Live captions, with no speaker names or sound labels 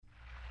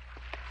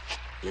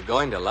You're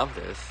going to love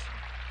this.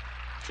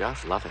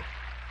 Just love it.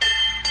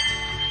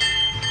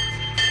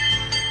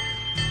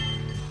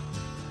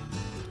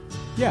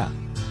 Yeah,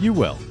 you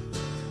will.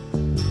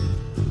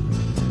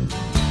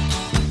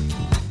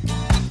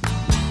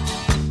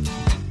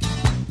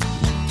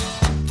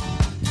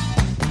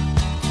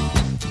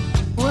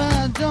 Well,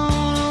 I don't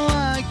know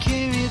why I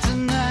came here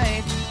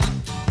tonight.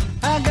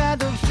 I got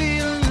the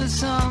feeling that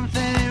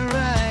something ain't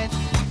right.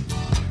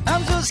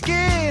 I'm so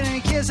scared in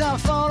case I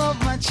fall off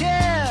my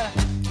chair.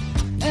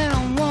 And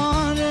I'm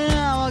wondering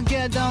how I'll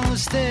get down the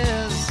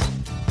stairs.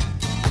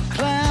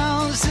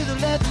 Clowns to the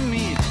left of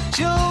me,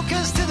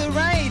 jokers to the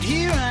right.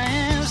 Here I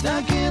am,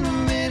 stuck in the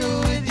middle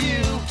with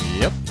you.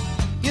 Yep.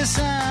 Yes,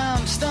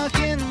 I'm stuck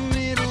in the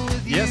middle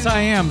with you. Yes,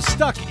 I am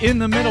stuck in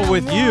the middle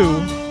with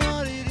you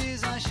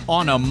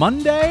on a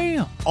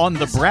Monday on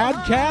the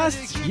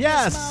BradCast.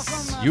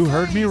 Yes, you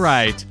heard me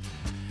right.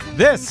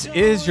 This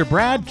is your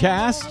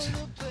BradCast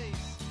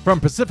from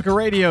Pacifica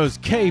Radio's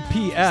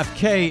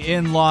KPFK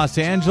in Los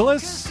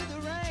Angeles.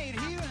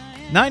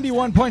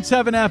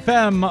 91.7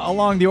 FM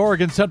along the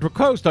Oregon Central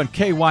Coast on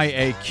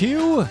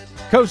KYAQ,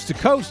 coast to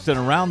coast and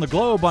around the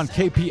globe on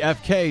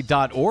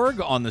kpfk.org,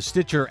 on the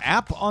Stitcher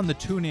app, on the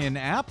TuneIn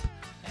app,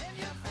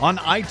 on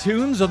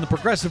iTunes, on the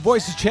Progressive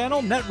Voices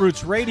channel,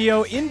 Netroots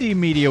Radio, Indie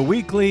Media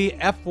Weekly,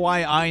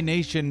 FYI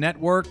Nation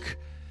Network,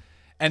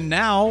 and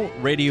now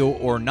Radio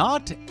or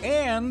Not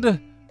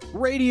and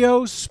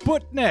Radio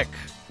Sputnik.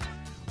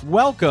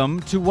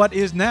 Welcome to what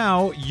is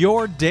now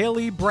your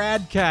daily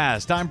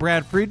BradCast. I'm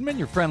Brad Friedman,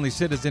 your friendly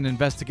citizen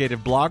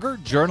investigative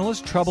blogger,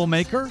 journalist,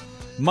 troublemaker,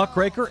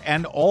 muckraker,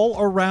 and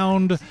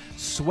all-around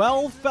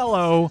swell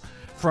fellow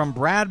from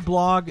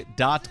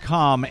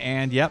bradblog.com.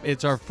 And yep,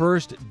 it's our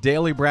first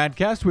daily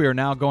BradCast. We are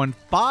now going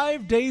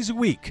 5 days a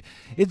week.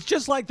 It's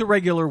just like the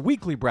regular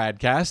weekly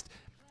BradCast,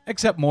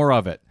 except more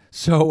of it.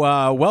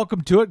 So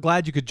welcome to it.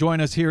 Glad you could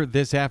join us here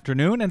this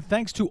afternoon. And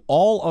thanks to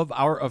all of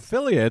our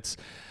affiliates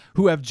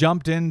who have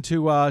jumped in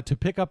to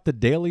pick up the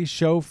daily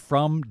show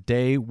from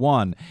day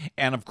one.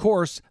 And of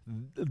course,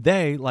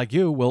 they, like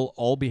you, will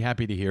all be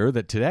happy to hear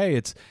that today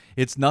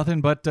it's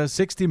nothing but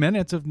 60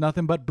 minutes of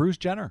nothing but Bruce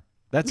Jenner.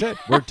 That's it.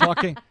 We're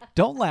talking.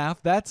 Don't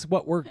laugh. That's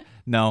what we're.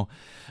 No,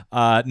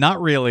 not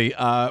really.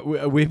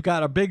 We've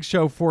got a big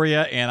show for you,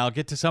 and I'll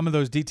get to some of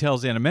those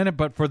details in a minute.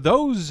 But for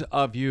those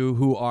of you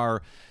who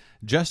are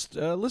just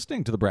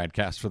listening to the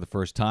BradCast for the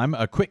first time,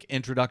 a quick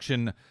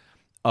introduction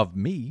of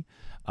me.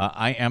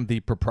 I am the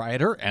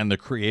proprietor and the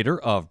creator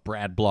of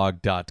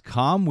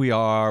bradblog.com. We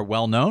are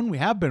well known. We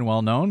have been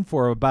well known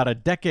for about a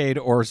decade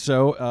or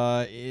so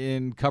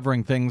in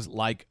covering things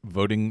like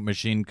voting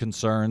machine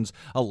concerns,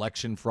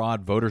 election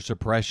fraud, voter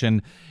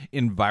suppression,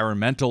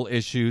 environmental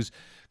issues,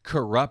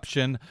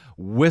 corruption,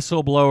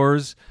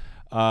 whistleblowers.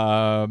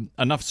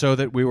 Enough so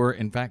that we were,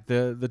 in fact,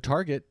 the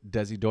target.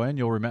 Desi Doyen,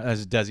 you'll remember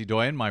as Desi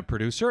Doyen, my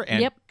producer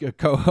and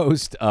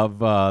co-host of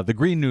the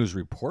Green News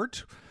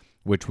Report,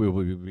 which we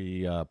will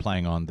be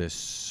playing on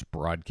this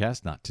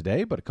broadcast, not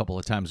today, but a couple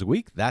of times a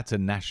week. That's a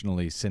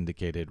nationally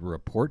syndicated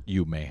report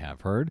you may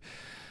have heard.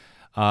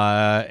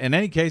 In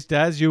any case,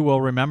 Des, you will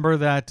remember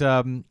that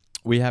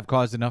we have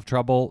caused enough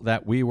trouble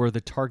that we were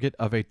the target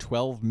of a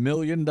 $12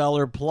 million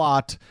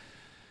plot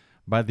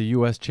by the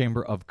U.S.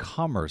 Chamber of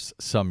Commerce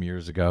some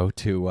years ago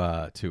to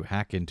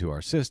hack into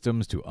our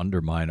systems, to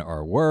undermine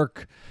our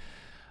work.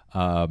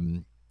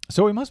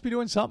 So we must be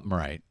doing something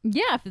right.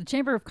 Yeah, if the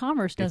Chamber of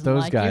Commerce doesn't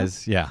those like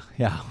guys, you.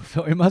 Yeah.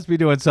 So we must be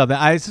doing something.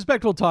 I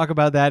suspect we'll talk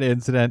about that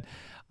incident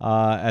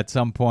at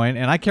some point.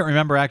 And I can't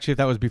remember actually if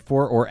that was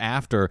before or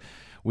after.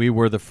 We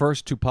were the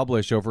first to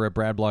publish over at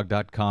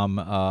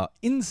bradblog.com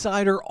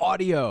insider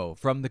audio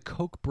from the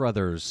Koch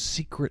brothers'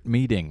 secret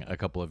meeting a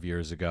couple of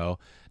years ago.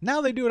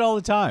 Now they do it all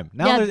the time.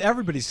 Now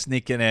everybody's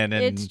sneaking in. And,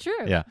 it's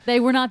true. Yeah.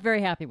 They were not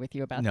very happy with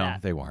you about that. No,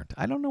 they weren't.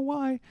 I don't know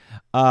why.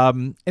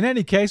 In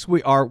any case,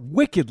 we are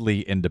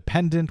wickedly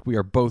independent. We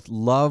are both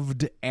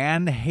loved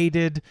and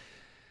hated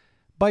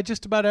by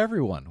just about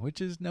everyone, which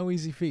is no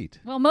easy feat.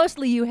 Well,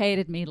 mostly you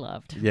hated, me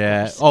loved.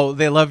 Yeah. Oh,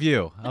 they love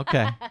you.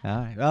 Okay. All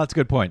right. Well, that's a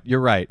good point. You're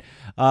right.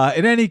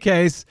 In any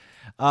case,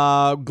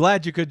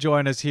 glad you could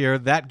join us here.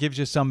 That gives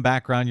you some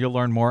background. You'll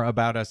learn more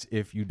about us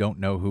if you don't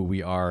know who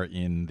we are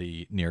in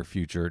the near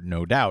future,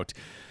 no doubt.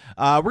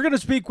 We're going to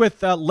speak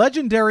with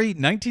legendary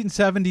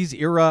 1970s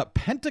era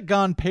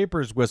Pentagon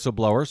Papers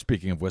whistleblower,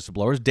 speaking of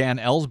whistleblowers, Dan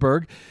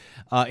Ellsberg.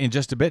 In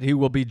just a bit, he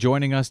will be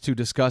joining us to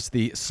discuss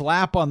the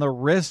slap on the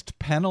wrist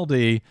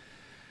penalty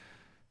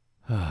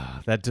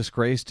that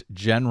disgraced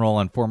General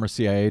and former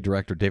CIA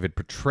Director David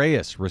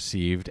Petraeus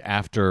received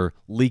after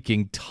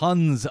leaking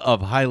tons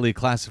of highly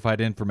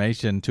classified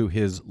information to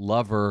his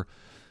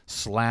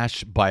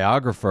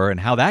lover/biographer,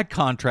 and how that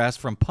contrasts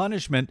from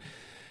punishment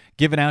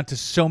given out to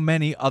so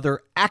many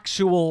other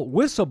actual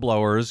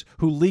whistleblowers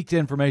who leaked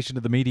information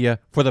to the media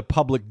for the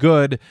public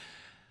good,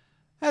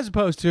 as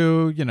opposed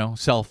to,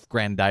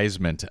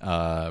 self-grandizement,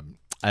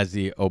 as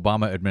the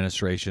Obama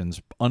administration's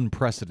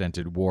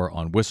unprecedented war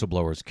on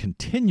whistleblowers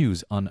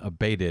continues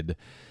unabated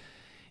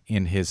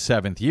in his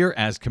 7th year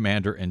as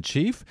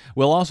commander-in-chief.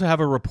 We'll also have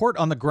a report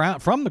on the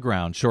ground from the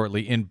ground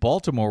shortly in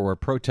Baltimore, where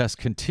protests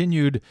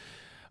continued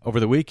over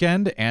the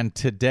weekend and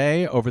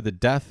today over the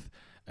death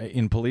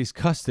in police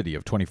custody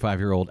of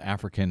 25-year-old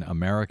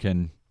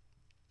African-American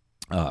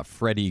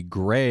Freddie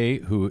Gray,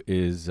 who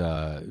is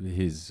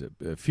his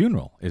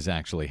funeral is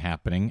actually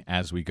happening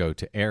as we go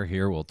to air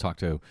here. We'll talk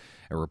to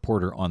a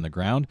reporter on the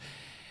ground.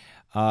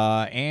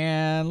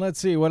 And let's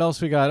see what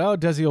else we got. Oh,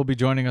 Desi will be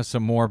joining us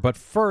some more. But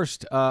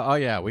first,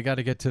 we got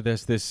to get to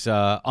this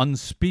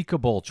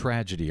unspeakable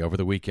tragedy over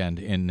the weekend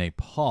in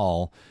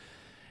Nepal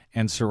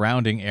and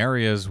surrounding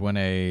areas when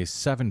a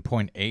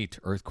 7.8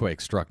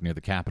 earthquake struck near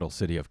the capital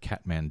city of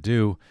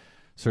Kathmandu.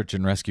 Search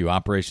and rescue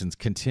operations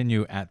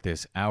continue at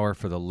this hour.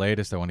 For the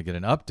latest, I want to get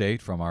an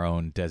update from our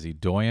own Desi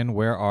Doyen.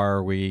 Where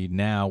are we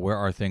now? Where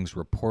are things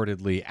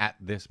reportedly at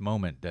this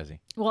moment, Desi?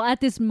 Well,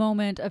 at this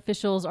moment,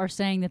 officials are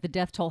saying that the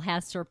death toll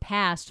has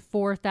surpassed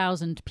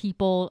 4,000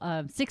 people,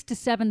 6,000 to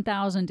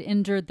 7,000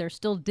 injured. They're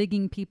still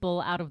digging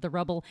people out of the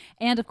rubble.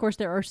 And, of course,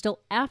 there are still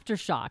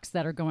aftershocks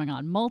that are going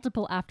on,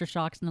 multiple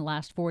aftershocks in the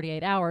last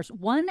 48 hours,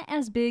 one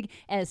as big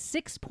as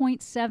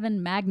 6.7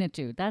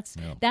 magnitude. That's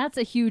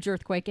a huge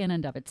earthquake in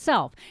and of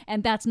itself.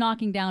 And that's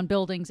knocking down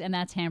buildings, and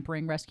that's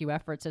hampering rescue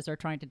efforts as they're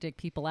trying to dig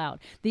people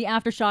out. The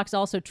aftershocks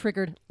also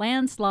triggered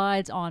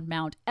landslides on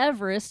Mount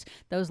Everest.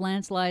 Those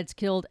landslides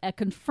killed a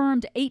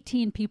confirmed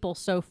 18 people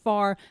so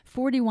far,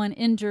 41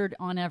 injured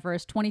on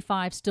Everest,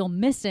 25 still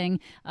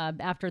missing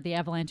after the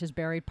avalanches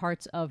buried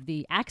parts of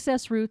the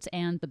access routes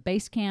and the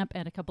base camp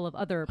and a couple of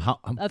other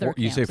camps.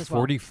 You say as well.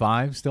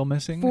 45 still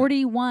missing?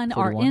 41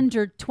 are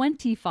injured,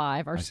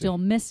 25 are still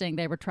missing.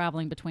 They were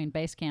traveling between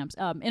base camps.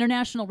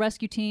 International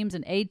rescue teams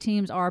and aid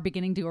teams are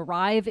beginning to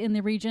arrive in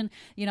the region.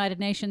 The United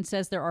Nations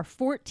says there are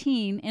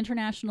 14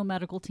 international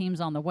medical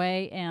teams on the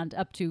way and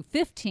up to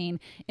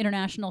 15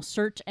 international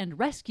search and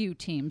rescue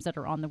teams that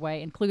are on the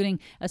way, including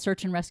a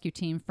search and rescue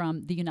team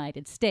from the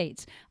United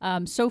States.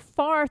 So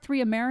far,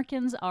 3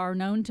 Americans are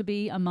known to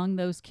be among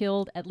those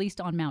killed, at least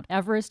on Mount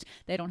Everest.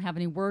 They don't have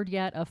any word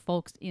yet of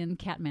folks in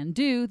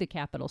Kathmandu, the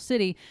capital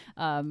city.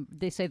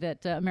 They say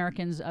that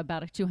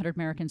about 200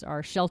 Americans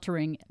are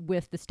sheltering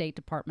with the State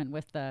Department,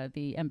 with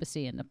the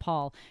embassy in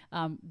Nepal.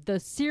 The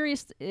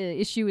serious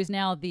issue is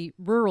now the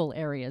rural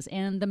areas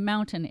and the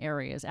mountain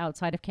areas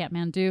outside of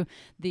Kathmandu.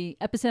 The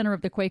epicenter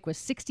of the quake was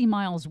 60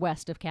 miles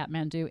west of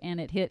Kathmandu, and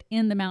it hit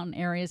in the mountain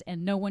areas,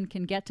 and no one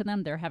can get to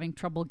them. They're having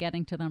trouble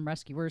getting to them.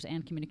 Rescuers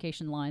and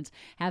communication lines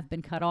have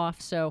been cut off.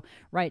 So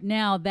right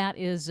now, that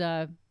is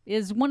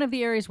one of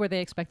the areas where they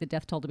expect the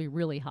death toll to be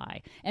really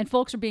high. And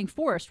folks are being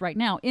forced right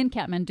now in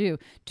Kathmandu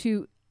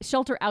to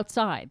shelter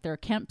outside. There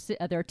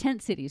are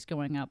tent cities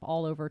going up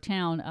all over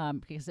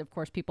town because, of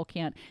course, people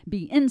can't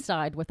be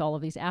inside with all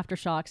of these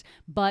aftershocks,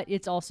 but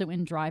it's also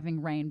in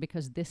driving rain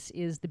because this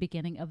is the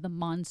beginning of the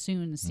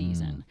monsoon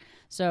season.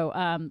 So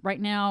right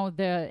now,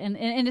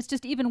 and it's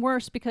just even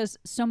worse because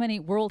so many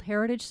World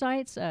Heritage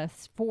sites,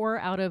 4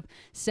 out of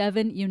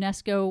 7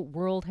 UNESCO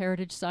World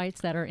Heritage sites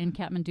that are in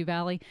Kathmandu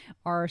Valley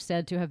are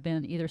said to have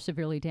been either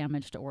severely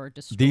damaged or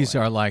destroyed. These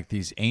are like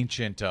these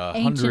ancient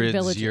hundreds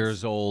villages.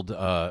 Years old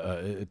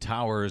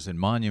towers and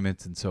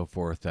monuments and so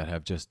forth that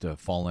have just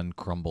fallen,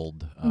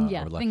 crumbled.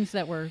 Things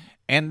that were...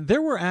 And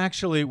there were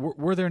actually,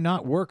 were there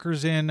not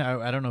workers in,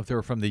 I don't know if they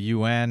were from the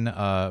UN,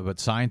 but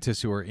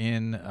scientists who were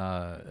in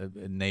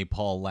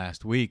Nepal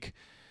last week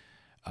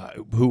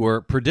who were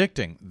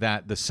predicting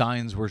that the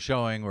signs were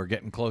showing we're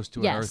getting close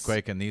to an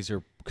earthquake, and these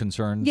are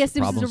concerns. Yes,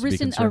 this problems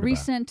is a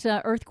recent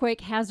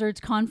earthquake hazards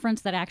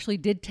conference that actually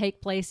did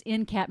take place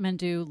in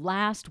Kathmandu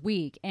last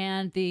week,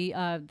 and the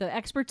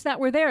experts that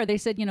were there, they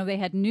said they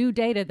had new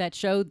data that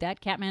showed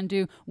that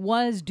Kathmandu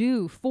was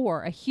due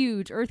for a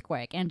huge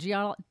earthquake, and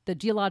the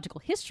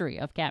geological history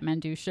of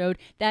Kathmandu showed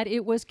that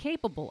it was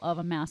capable of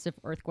a massive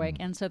earthquake,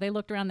 and so they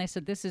looked around. They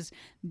said,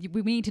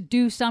 we need to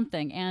do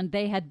something, and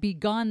they had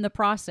begun the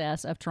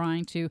process of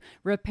trying to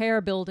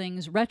repair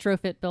buildings,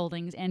 retrofit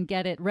buildings, and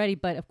get it ready.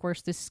 But of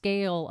course, the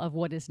scale of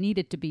what is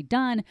needed to be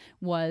done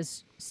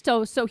was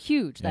so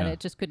huge that it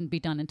just couldn't be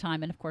done in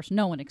time. And of course,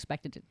 no one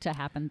expected it to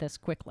happen this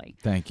quickly.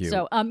 Thank you.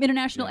 So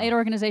international aid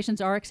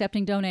organizations are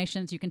accepting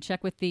donations. You can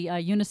check with the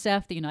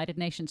UNICEF, the United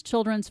Nations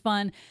Children's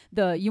Fund,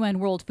 the UN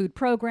World Food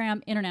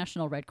Program,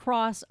 International Red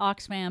Cross,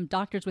 Oxfam,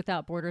 Doctors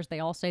Without Borders. They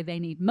all say they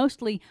need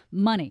mostly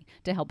money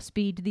to help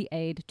speed the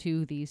aid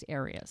to these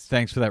areas.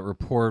 Thanks for that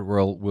report.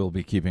 We'll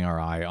be keeping our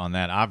eye on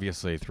that,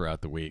 obviously,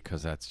 throughout the week,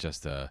 because that's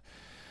just a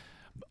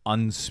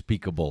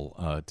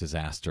unspeakable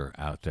disaster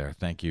out there.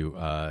 Thank you,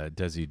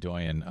 Desi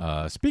Doyen.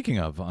 Speaking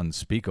of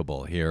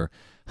unspeakable here,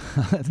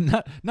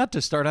 not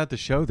to start out the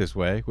show this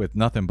way with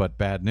nothing but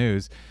bad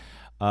news,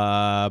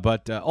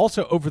 but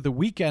also over the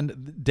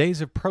weekend,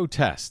 days of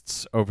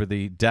protests over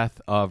the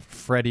death of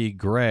Freddie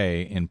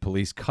Gray in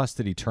police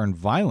custody turned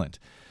violent.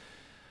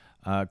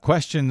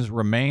 Questions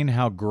remain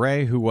how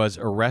Gray, who was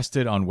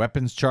arrested on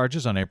weapons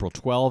charges on April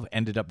 12,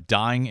 ended up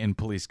dying in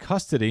police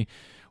custody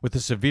with a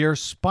severe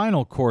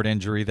spinal cord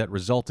injury that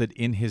resulted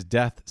in his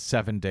death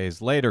 7 days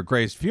later.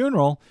 Gray's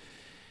funeral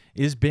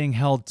is being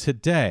held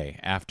today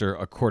after,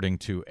 according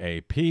to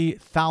AP,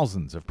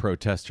 thousands of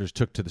protesters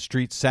took to the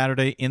streets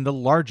Saturday in the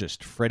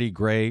largest Freddie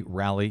Gray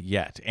rally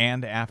yet.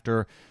 And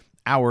after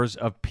hours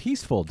of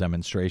peaceful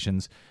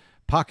demonstrations,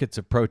 pockets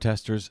of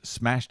protesters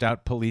smashed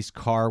out police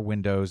car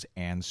windows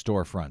and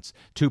storefronts.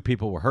 2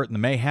 people were hurt in the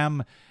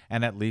mayhem,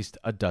 and at least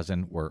a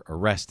dozen were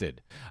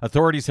arrested.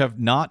 Authorities have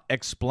not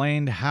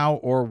explained how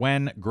or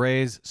when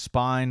Gray's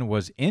spine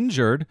was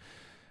injured.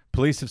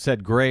 Police have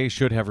said Gray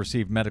should have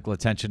received medical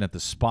attention at the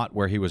spot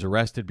where he was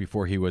arrested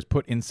before he was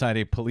put inside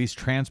a police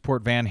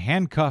transport van,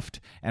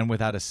 handcuffed and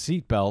without a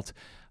seatbelt,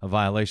 a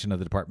violation of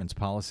the department's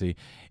policy.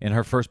 In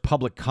her first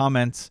public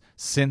comments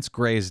since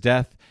Gray's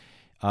death,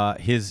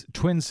 his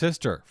twin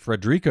sister,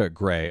 Frederica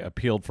Gray,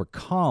 appealed for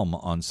calm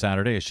on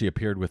Saturday as she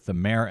appeared with the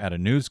mayor at a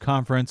news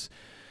conference.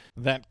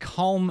 That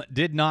calm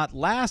did not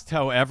last,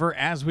 however.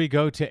 As we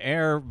go to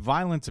air,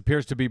 violence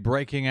appears to be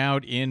breaking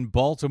out in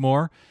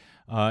Baltimore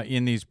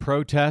in these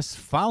protests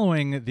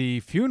following the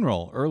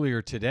funeral earlier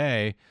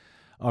today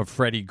of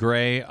Freddie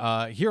Gray.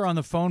 Here on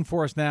the phone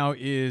for us now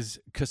is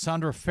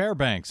Cassandra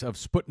Fairbanks of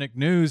Sputnik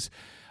News,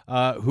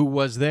 who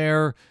was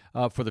there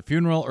for the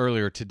funeral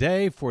earlier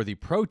today, for the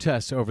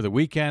protests over the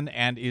weekend,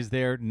 and is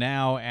there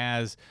now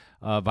as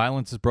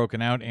violence has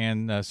broken out,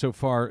 and so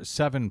far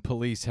 7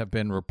 police have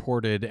been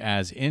reported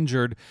as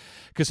injured.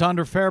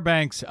 Cassandra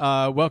Fairbanks,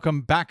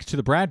 welcome back to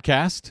the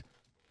BradCast.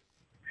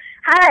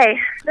 Hi,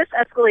 this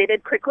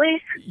escalated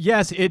quickly.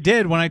 Yes, it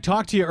did. When I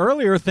talked to you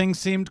earlier, things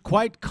seemed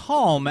quite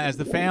calm as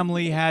the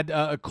family had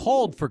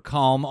called for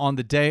calm on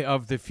the day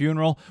of the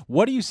funeral.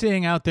 What are you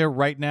seeing out there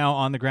right now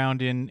on the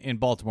ground in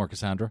Baltimore,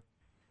 Cassandra?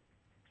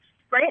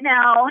 Right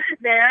now,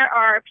 there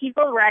are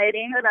people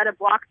rioting about a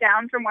block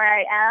down from where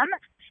I am,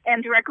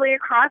 and directly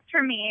across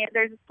from me,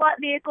 there's a SWAT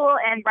vehicle,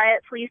 and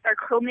riot police are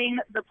combing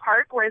the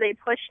park where they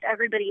pushed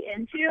everybody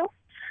into.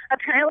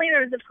 Apparently,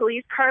 there was a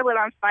police car lit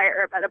on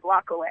fire about a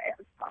block away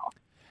as well.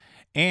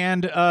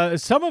 And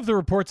some of the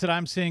reports that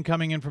I'm seeing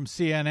coming in from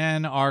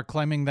CNN are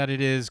claiming that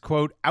it is,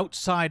 quote,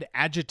 outside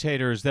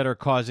agitators that are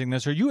causing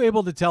this. Are you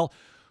able to tell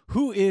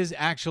who is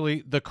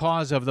actually the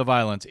cause of the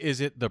violence?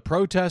 Is it the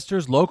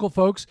protesters, local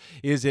folks?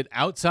 Is it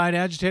outside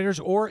agitators?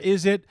 Or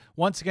is it,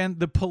 once again,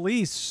 the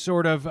police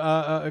sort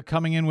of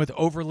coming in with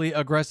overly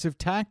aggressive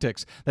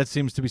tactics that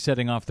seems to be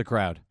setting off the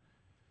crowd?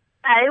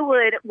 I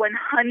would 100%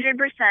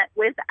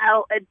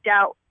 without a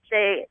doubt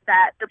say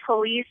that the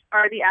police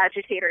are the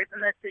agitators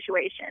in this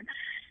situation.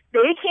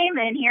 They came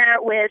in here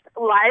with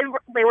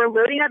they were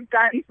loading up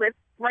guns with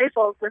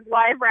rifles with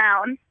live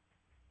rounds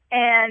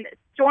and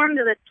stormed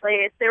this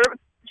place. They were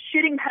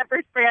shooting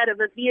pepper spray out of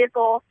the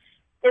vehicle.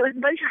 It was a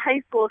bunch of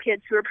high school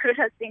kids who were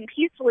protesting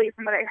peacefully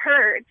from what I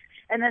heard,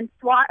 and then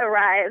SWAT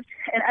arrived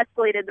and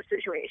escalated the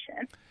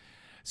situation.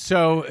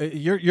 So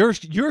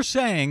you're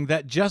saying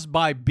that just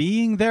by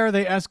being there,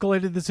 they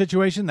escalated the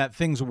situation, that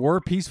things were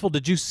peaceful.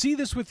 Did you see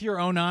this with your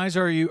own eyes,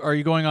 or are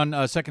you going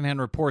on secondhand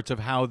reports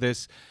of how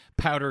this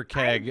powder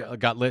keg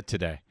got lit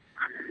today?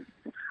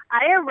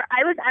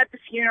 I was at the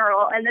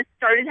funeral, and this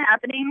started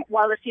happening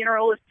while the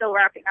funeral was still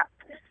wrapping up.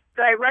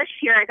 So I rushed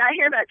here. I got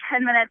here about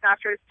 10 minutes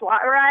after SWAT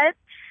arrived.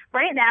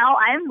 Right now,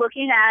 I'm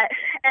looking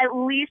at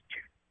least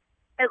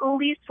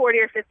 40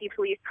 or 50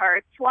 police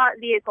cars, SWAT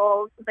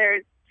vehicles.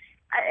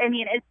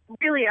 It's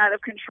really out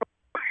of control.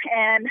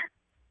 And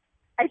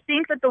I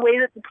think that the way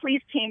that the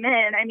police came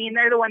in,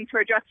 they're the ones who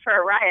are dressed for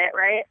a riot,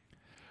 right?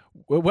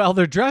 Well,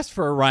 they're dressed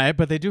for a riot,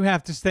 but they do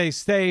have to stay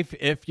safe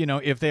if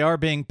they are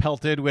being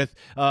pelted with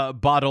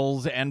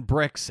bottles and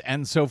bricks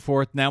and so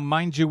forth. Now,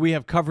 mind you, we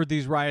have covered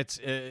these riots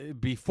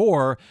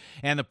before,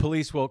 and the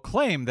police will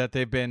claim that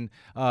they've been,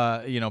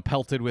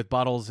 pelted with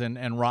bottles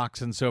and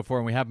rocks and so forth,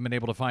 and we haven't been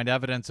able to find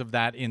evidence of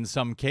that in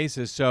some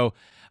cases. So,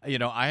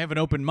 I have an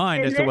open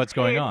mind as to what's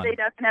going on. They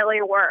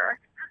definitely were,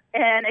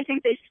 and I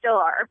think they still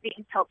are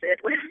being pelted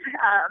with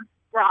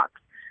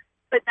rocks.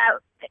 But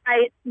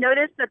I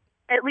noticed that,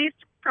 at least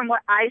from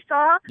what I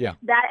saw,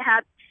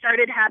 that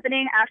started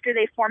happening after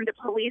they formed a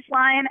police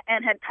line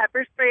and had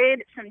pepper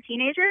sprayed some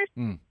teenagers.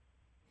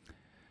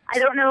 I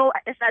don't know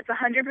if that's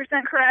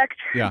 100% correct,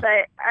 but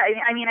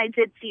I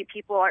did see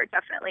people are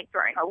definitely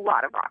throwing a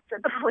lot of rocks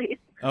at the police.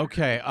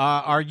 Okay.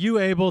 Are you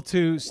able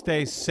to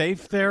stay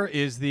safe there?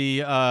 Is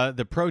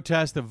the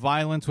protest, the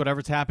violence,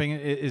 whatever's happening,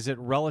 is it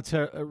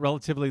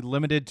relatively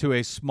limited to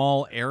a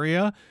small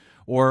area?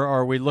 Or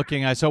are we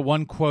looking? I saw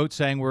one quote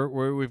saying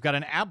we've got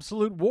an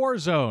absolute war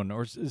zone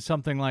or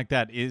something like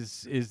that.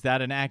 Is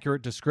that an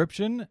accurate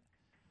description?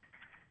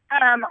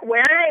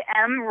 Where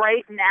I am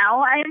right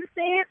now, I am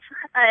safe.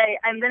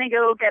 I'm going to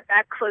go get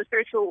back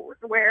closer to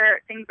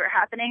where things are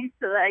happening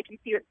so that I can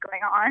see what's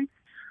going on.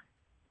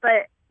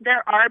 But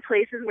there are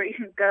places where you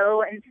can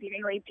go and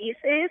seemingly be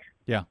safe.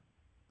 Yeah.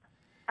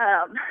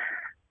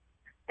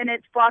 And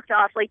it's blocked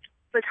off. Like,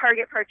 the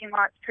Target parking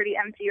lot's pretty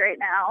empty right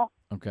now.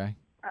 Okay.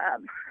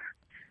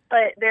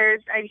 But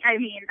I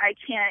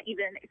can't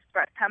even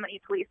express how many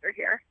police are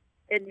here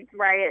in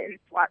riot and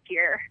SWAT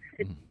gear.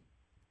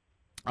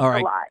 All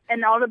right. A lot.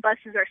 And all the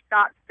buses are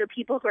stopped, so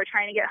people who are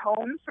trying to get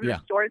home from the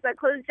stores that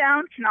closed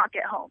down cannot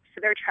get home.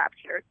 So they're trapped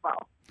here as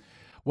well.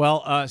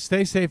 Well,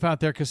 stay safe out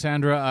there,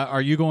 Cassandra.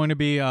 Are you going to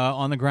be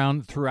on the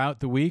ground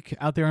throughout the week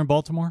out there in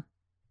Baltimore?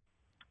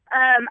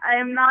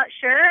 I'm not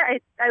sure.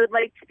 I would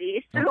like to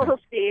be, so we'll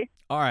see.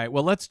 All right.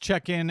 Well, let's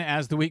check in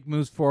as the week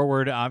moves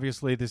forward.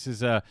 Obviously, this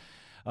is a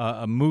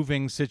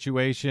moving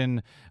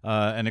situation,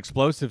 an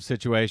explosive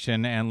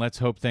situation, and let's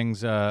hope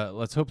things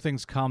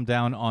calm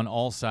down on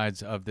all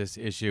sides of this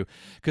issue.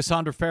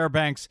 Cassandra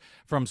Fairbanks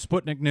from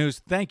Sputnik News,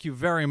 thank you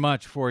very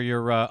much for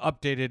your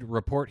updated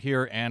report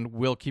here, and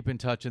we'll keep in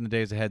touch in the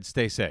days ahead.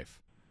 Stay safe.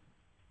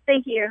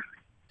 Thank you.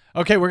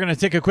 Okay, we're going to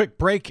take a quick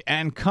break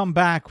and come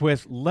back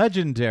with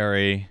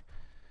legendary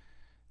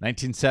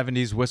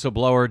 1970s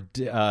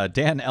whistleblower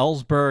Dan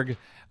Ellsberg.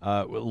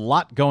 A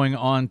lot going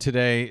on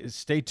today.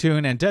 Stay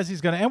tuned, and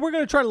Desi's and we're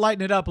going to try to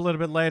lighten it up a little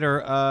bit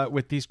later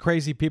with these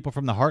crazy people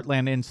from the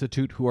Heartland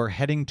Institute who are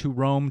heading to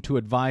Rome to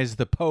advise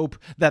the Pope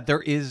that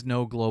there is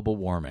no global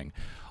warming.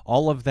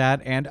 All of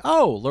that, and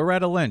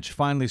Loretta Lynch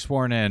finally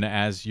sworn in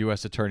as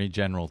U.S. Attorney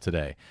General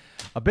today.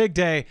 A big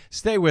day.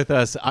 Stay with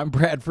us. I'm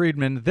Brad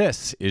Friedman.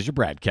 This is your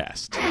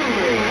BradCast.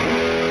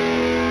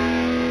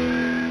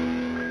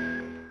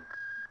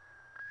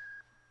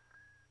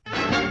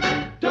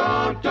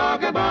 Don't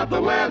talk about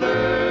the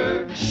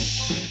weather.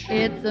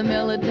 It's a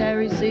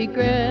military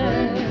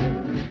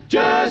secret.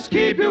 Just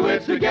keep your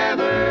wits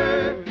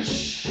together.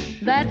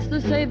 That's the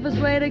safest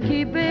way to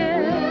keep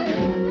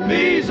it.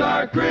 These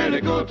are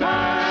critical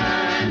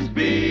times.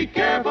 Be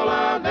careful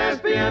of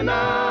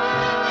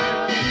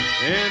espionage.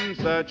 In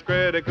such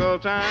critical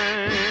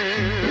times,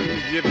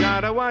 you've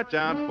got to watch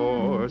out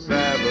for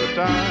sabotage.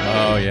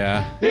 Oh,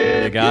 yeah.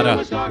 You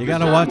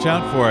gotta watch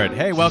out for it.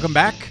 Hey, welcome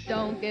back.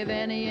 Don't give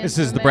any This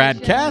is the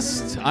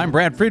BradCast. I'm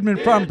Brad Friedman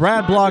from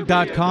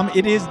BradBlog.com.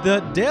 It is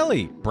the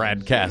daily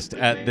BradCast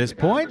at this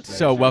point,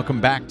 so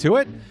welcome back to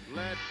it.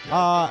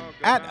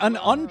 At an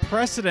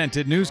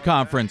unprecedented news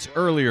conference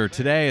earlier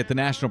today at the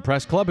National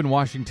Press Club in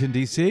Washington,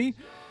 D.C.,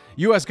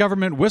 U.S.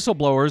 government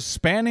whistleblowers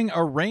spanning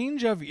a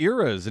range of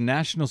eras in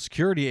national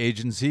security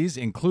agencies,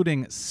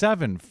 including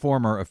 7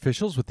 former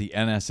officials with the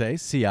NSA,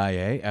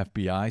 CIA,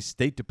 FBI,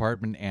 State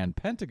Department, and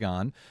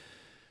Pentagon,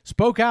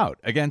 spoke out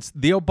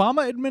against the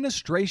Obama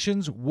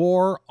administration's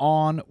war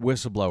on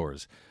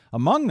whistleblowers.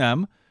 Among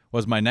them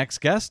was my next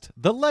guest,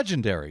 the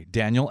legendary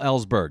Daniel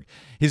Ellsberg.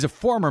 He's a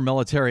former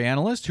military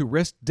analyst who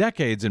risked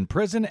decades in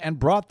prison and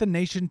brought the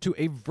nation to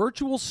a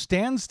virtual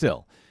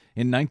standstill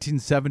in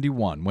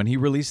 1971 when he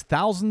released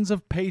thousands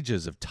of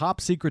pages of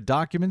top-secret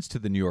documents to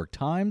the New York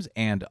Times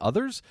and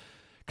others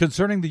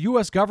concerning the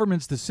U.S.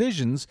 government's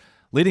decisions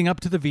leading up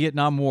to the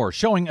Vietnam War,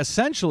 showing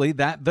essentially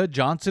that the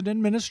Johnson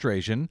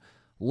administration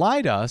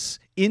lied us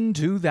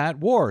into that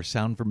war.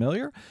 Sound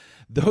familiar?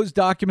 Those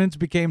documents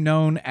became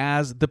known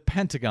as the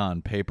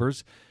Pentagon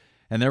Papers,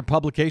 and their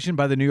publication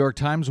by the New York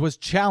Times was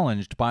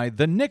challenged by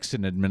the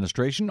Nixon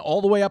administration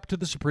all the way up to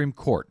the Supreme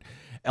Court.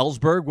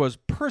 Ellsberg was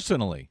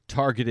personally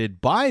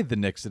targeted by the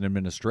Nixon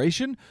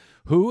administration,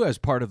 who, as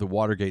part of the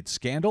Watergate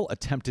scandal,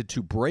 attempted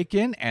to break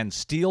in and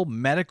steal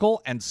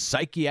medical and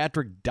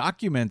psychiatric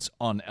documents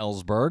on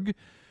Ellsberg.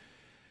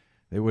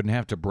 They wouldn't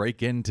have to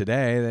break in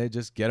today. They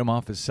just get him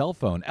off his cell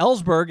phone.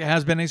 Ellsberg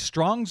has been a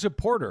strong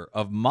supporter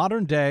of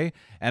modern-day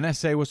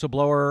NSA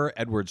whistleblower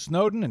Edward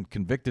Snowden and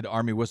convicted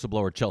Army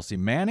whistleblower Chelsea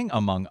Manning,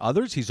 among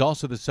others. He's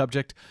also the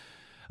subject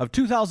of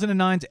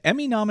 2009's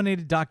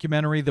Emmy-nominated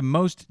documentary, The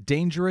Most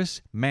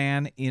Dangerous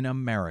Man in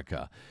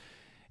America.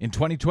 In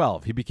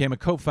 2012, he became a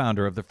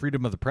co-founder of the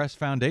Freedom of the Press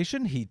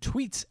Foundation. He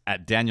tweets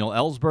at Daniel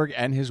Ellsberg,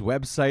 and his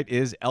website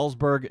is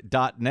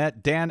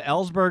ellsberg.net. Dan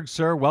Ellsberg,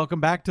 sir,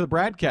 welcome back to the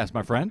BradCast,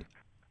 my friend.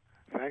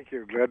 Thank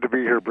you. Glad to be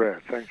here,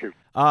 Brad. Thank you.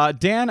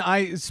 Dan,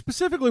 I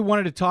specifically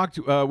wanted to talk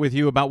with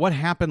you about what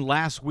happened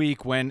last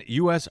week when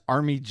U.S.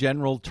 Army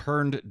General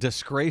turned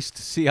disgraced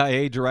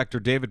CIA Director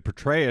David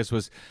Petraeus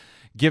was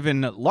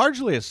given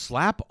largely a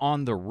slap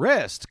on the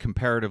wrist,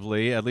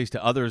 comparatively, at least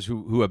to others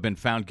who have been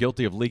found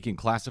guilty of leaking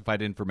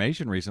classified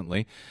information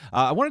recently.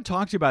 I want to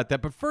talk to you about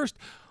that, but first,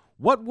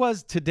 what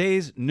was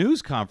today's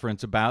news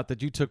conference about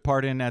that you took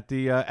part in at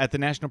the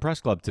National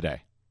Press Club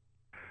today?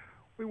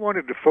 We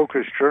wanted to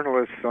focus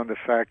journalists on the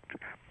fact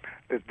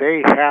that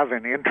they have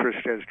an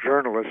interest as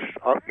journalists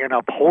in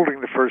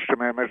upholding the First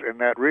Amendment, and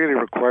that really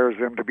requires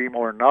them to be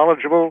more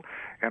knowledgeable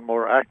and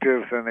more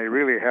active than they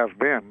really have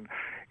been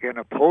in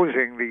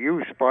opposing the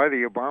use by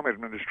the Obama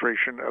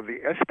administration of the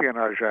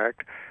Espionage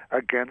Act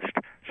against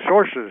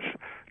sources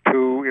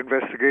to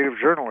investigative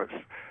journalists.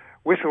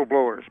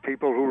 Whistleblowers,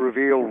 people who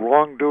reveal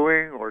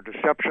wrongdoing or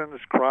deceptions,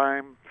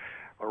 crime,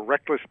 or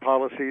reckless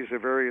policies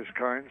of various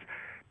kinds,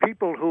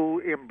 people who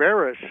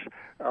embarrass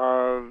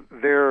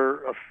their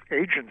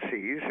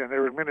agencies and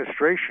their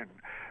administration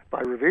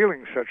by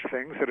revealing such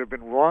things that have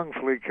been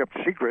wrongfully kept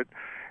secret.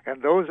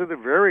 And those are the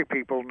very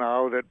people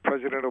now that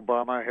President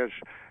Obama has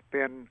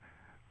been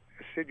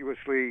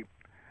assiduously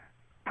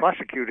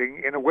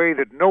prosecuting in a way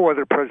that no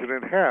other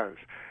president has.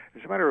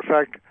 As a matter of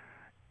fact,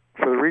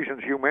 for the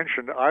reasons you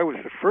mentioned, I was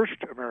the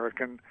first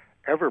American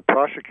ever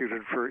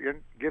prosecuted for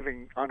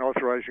giving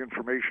unauthorized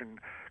information,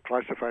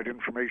 classified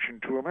information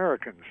to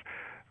Americans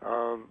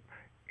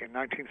in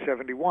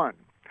 1971.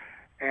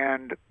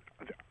 And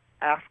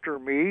after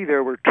me,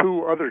 there were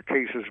two other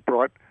cases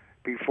brought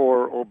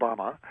before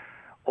Obama.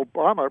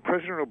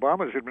 President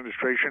Obama's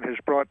administration has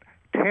brought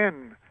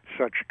 10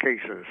 such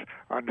cases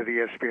under the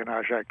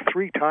Espionage Act,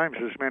 3 times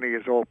as many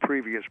as all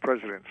previous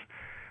presidents.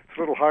 It's a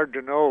little hard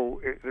to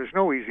know. There's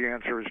no easy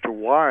answer as to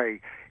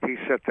why he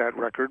set that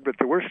record, but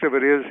the worst of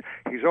it is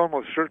he's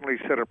almost certainly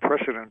set a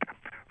precedent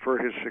for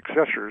his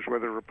successors,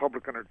 whether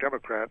Republican or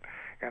Democrat,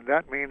 and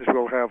that means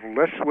we'll have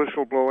less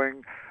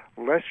whistleblowing,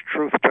 less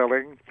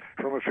truth-telling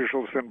from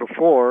officials than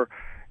before,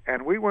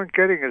 and we weren't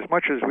getting as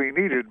much as we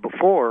needed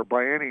before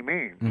by any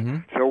means. Mm-hmm.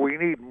 So we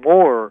need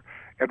more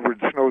Edward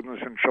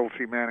Snowdens and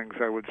Chelsea Mannings,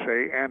 I would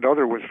say, and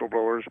other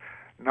whistleblowers,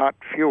 not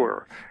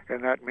fewer.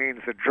 And that means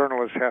that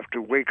journalists have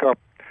to wake up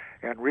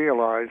and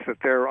realize that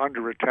they're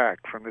under attack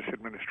from this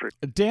administration.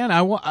 Dan,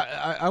 I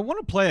want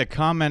to play a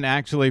comment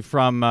actually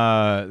from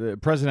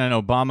President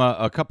Obama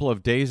a couple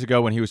of days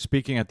ago when he was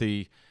speaking at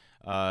the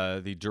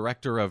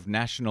Director of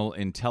National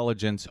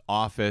Intelligence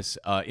Office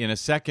in a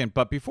second.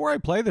 But before I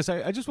play this,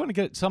 I just want to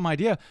get some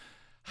idea.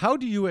 How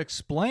do you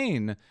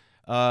explain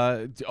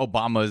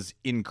Obama's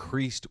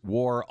increased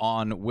war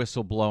on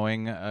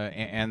whistleblowing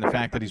and the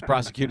fact that he's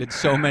prosecuted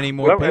so many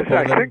more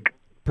people than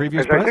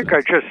previous presidents?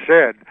 I think I just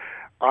said,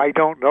 I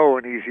don't know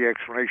an easy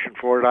explanation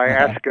for it. I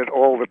ask it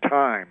all the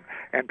time,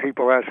 and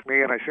people ask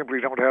me, and I simply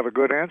don't have a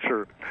good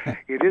answer.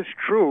 It is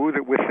true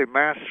that with the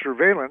mass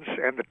surveillance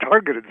and the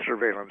targeted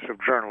surveillance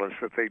of journalists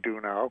that they do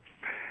now,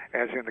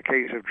 as in the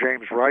case of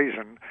James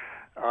Risen,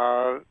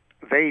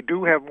 they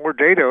do have more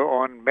data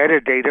on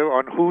metadata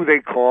on who they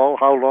call,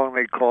 how long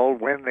they call,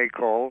 when they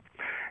call,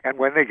 and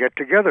when they get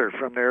together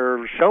from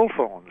their cell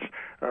phones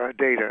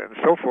data and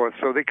so forth.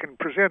 So they can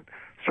present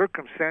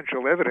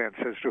circumstantial evidence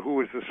as to who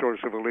is the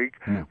source of a leak,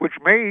 which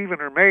may even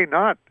or may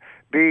not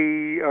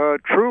be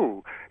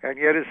true, and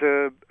yet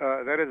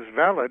that is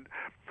valid,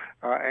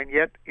 and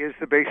yet is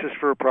the basis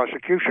for a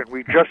prosecution.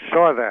 We just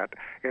saw that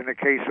in the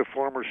case of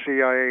former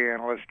CIA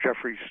analyst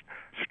Jeffrey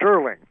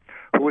Sterling,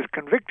 who was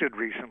convicted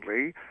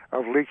recently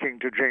of leaking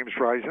to James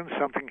Risen,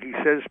 something he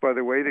says, by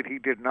the way, that he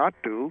did not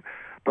do,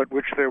 but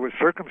which there was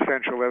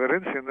circumstantial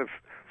evidence in the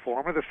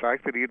form of the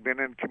fact that he had been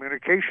in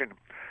communication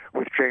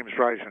with James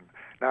Risen.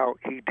 Now,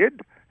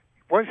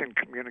 was in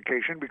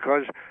communication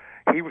because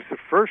he was the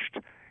first,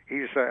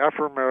 he's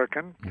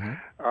Afro-American,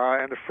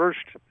 and the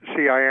first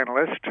CIA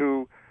analyst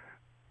to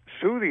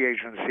sue the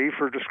agency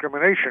for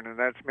discrimination, and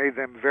that's made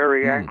them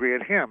very angry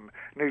at him,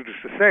 needless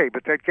to say.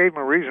 But that gave him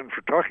a reason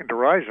for talking to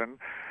Risen,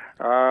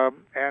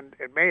 and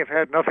it may have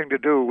had nothing to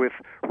do with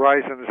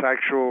Risen's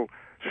actual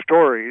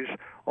stories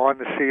on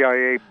the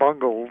CIA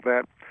bungle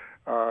that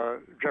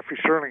Jeffrey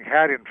Sterling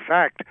had, in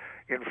fact,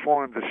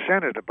 informed the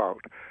Senate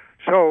about.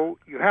 So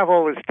you have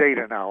all this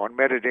data now on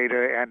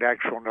metadata and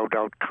actual, no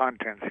doubt,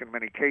 contents in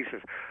many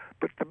cases.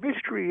 But the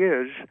mystery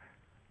is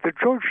that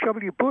George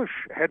W. Bush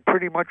had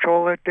pretty much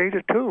all that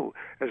data, too.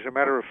 As a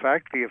matter of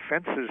fact, the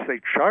offenses they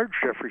charged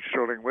Jeffrey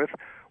Sterling with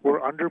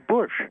were under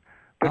Bush.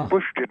 But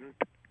Bush didn't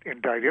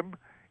indict him.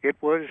 It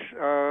was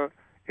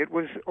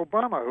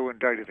Obama who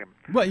indicted him.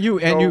 Well,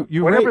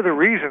 whatever the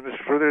reasons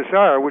for this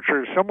are, which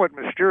are somewhat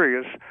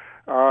mysterious,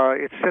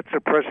 it sets a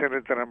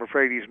precedent that I'm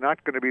afraid he's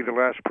not going to be the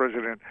last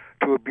president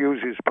to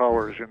abuse his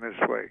powers in this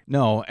way.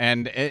 No,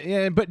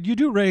 but you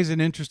do raise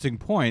an interesting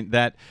point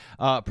that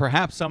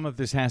perhaps some of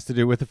this has to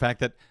do with the fact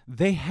that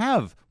they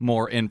have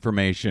more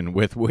information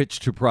with which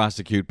to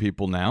prosecute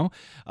people now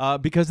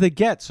because they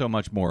get so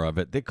much more of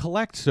it. They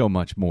collect so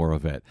much more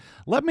of it.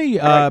 Let me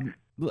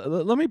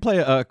play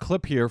a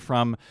clip here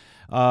from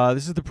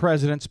this is the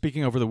president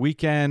speaking over the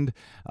weekend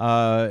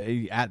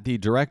at the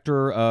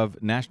Director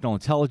of National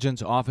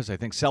Intelligence Office, I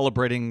think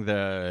celebrating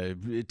the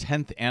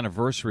 10th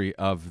anniversary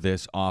of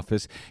this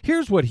office.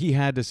 Here's what he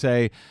had to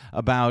say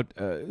about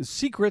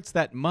secrets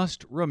that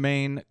must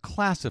remain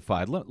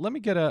classified. Let me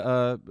get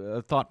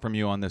a thought from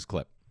you on this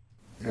clip.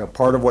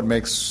 Part of what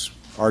makes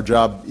our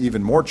job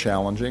even more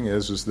challenging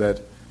is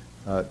that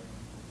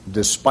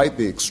despite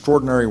the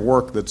extraordinary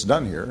work that's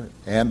done here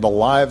and the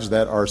lives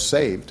that are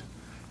saved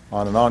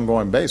on an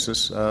ongoing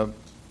basis, a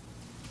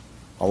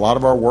lot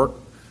of our work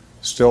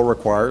still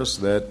requires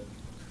that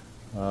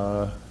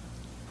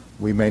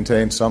we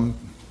maintain some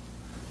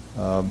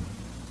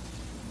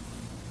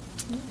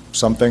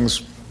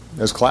things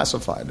as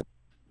classified.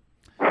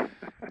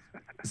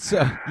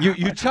 So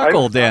you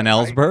chuckle, Dan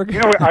Ellsberg.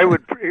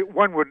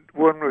 One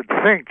would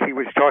think he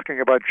was talking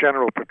about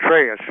General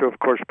Petraeus, who of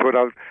course put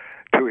out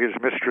to his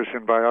mistress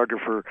and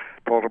biographer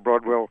Paula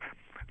Broadwell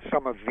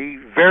some of the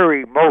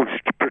very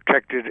most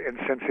protected and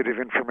sensitive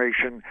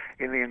information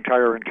in the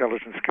entire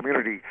intelligence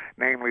community,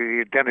 namely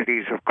the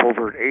identities of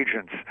covert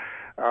agents.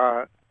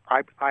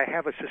 I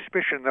have a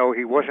suspicion, though,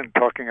 he wasn't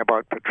talking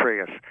about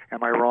Petraeus.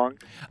 Am I wrong?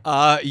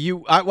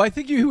 I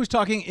think he was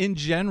talking in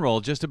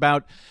general, just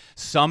about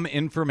some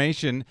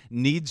information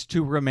needs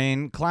to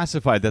remain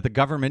classified, that the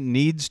government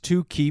needs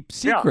to keep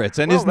secrets.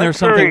 Yeah. And isn't there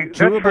something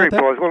true about that?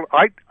 That's very plausible.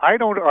 I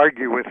don't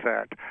argue with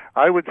that.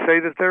 I would say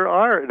that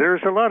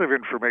there's a lot of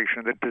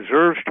information that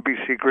deserves to be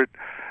secret.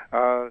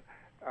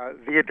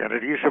 The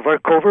identities of our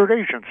covert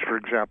agents, for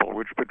example,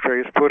 which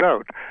Petraeus put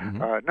out.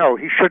 No,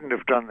 he shouldn't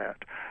have done that.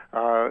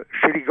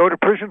 Should he go to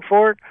prison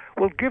for it?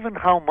 Well, given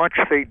how much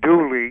they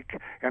do leak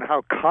and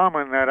how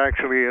common that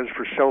actually is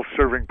for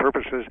self-serving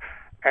purposes,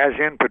 as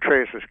in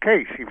Petraeus'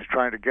 case, he was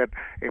trying to get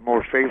a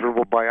more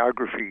favorable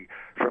biography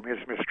from his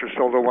mistress,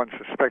 although one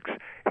suspects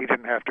he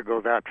didn't have to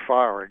go that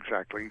far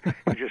exactly.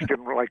 He just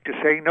didn't like to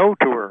say no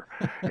to her.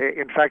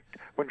 In fact,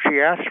 when she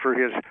asked for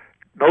his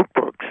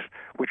notebooks,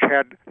 which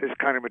had this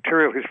kind of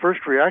material, his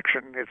first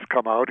reaction, it's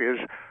come out, is,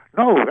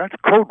 no, that's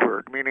code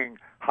word, meaning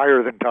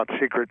higher than top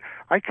secret.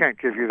 I can't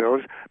give you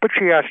those. But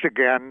she asked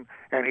again,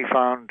 and he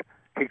found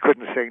he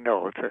couldn't say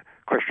no. It's a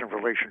question of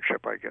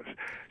relationship, I guess.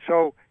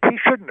 So he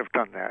shouldn't have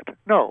done that.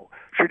 No.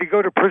 Should he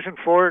go to prison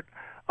for it?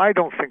 I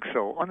don't think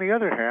so. On the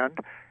other hand,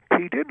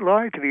 he did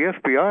lie to the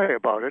FBI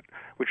about it,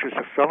 which is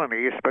a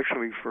felony,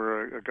 especially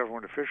for a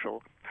government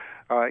official.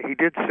 He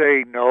did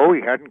say no,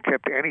 he hadn't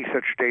kept any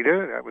such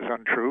data. That was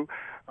untrue.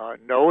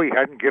 No, he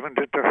hadn't given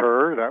it to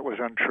her. That was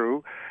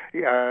untrue.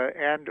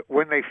 And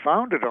when they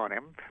found it on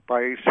him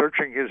by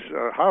searching his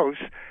house,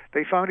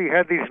 they found he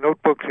had these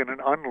notebooks in an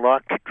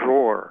unlocked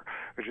drawer,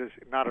 which is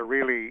not a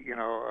really,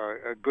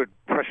 a good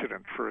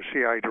precedent for a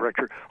CIA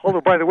director.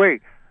 Although, by the way,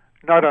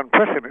 not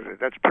unprecedented.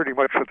 That's pretty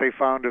much what they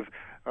found of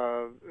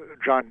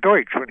John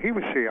Deutsch when he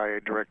was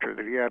CIA director,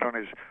 that he had on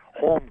his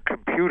home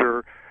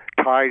computer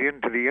tied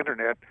into the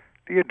Internet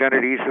the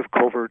identities of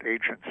covert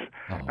agents.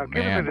 Now,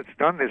 given that it's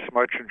done this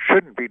much and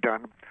shouldn't be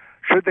done,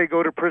 should they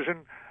go to prison?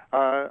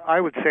 I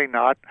would say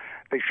not.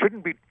 They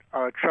shouldn't be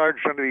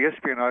charged under the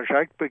Espionage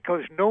Act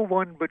because no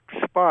one but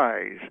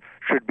spies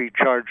should be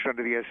charged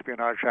under the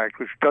Espionage Act,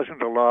 which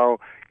doesn't allow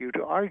you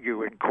to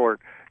argue in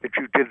court that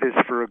you did this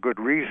for a good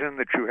reason,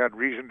 that you had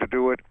reason to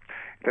do it,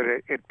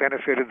 that it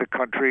benefited the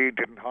country,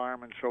 didn't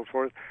harm, and so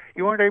forth.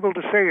 You aren't able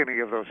to say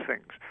any of those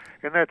things,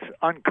 and that's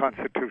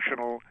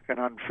unconstitutional and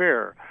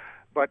unfair.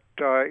 But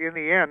in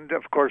the end,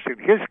 of course, in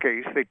his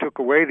case, they took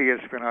away the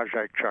Espionage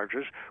Act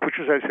charges, which,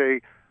 as I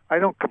say, I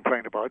don't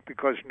complain about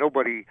because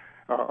nobody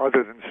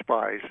other than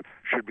spies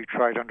should be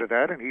tried under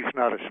that, and he's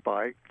not a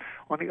spy.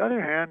 On the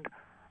other hand,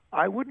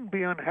 I wouldn't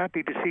be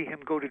unhappy to see him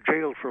go to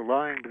jail for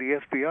lying to the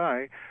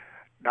FBI,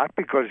 not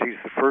because he's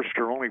the first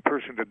or only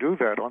person to do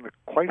that,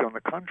 quite on the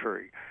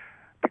contrary,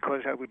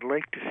 because I would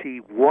like to see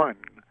one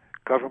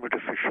government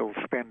official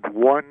spend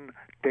one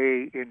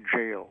day in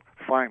jail,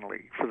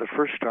 finally, for the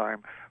first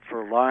time,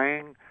 for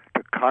lying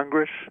to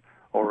Congress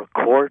or a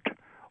court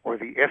or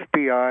the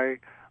FBI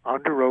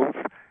under oath.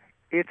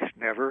 It's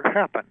never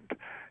happened,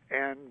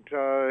 and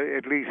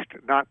at least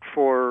not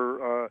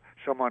for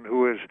someone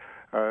who is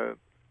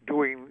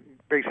doing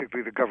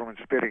basically the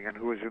government's bidding and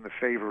who is in the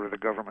favor of the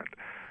government.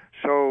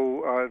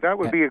 So that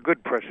would be a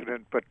good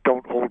precedent, but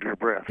don't hold your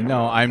breath.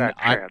 No,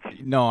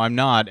 I'm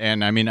not.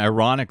 And I mean,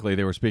 ironically,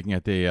 they were speaking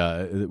at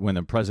the when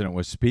the president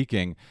was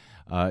speaking.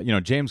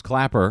 James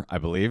Clapper, I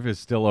believe, is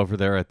still over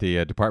there at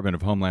the Department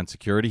of Homeland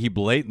Security. He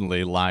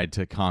blatantly lied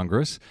to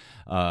Congress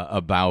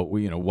about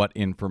what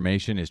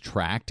information is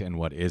tracked and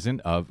what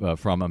isn't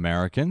from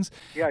Americans.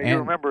 Yeah, you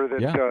remember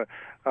that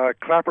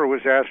Clapper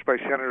was asked by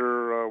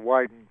Senator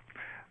Wyden,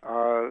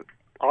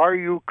 are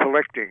you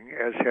collecting,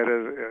 as head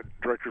of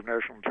Director of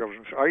National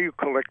Intelligence, are you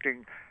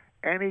collecting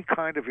any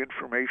kind of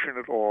information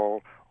at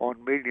all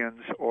on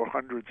millions or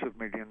hundreds of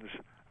millions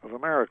of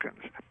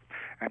Americans?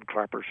 And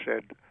Clapper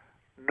said,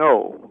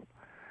 no.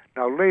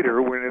 Now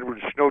later, when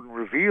Edward Snowden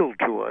revealed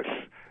to us,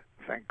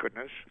 thank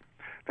goodness,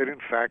 that in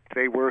fact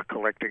they were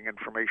collecting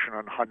information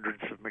on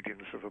hundreds of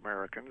millions of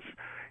Americans,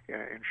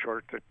 in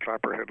short, that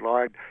Clapper had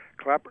lied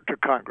to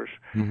Congress.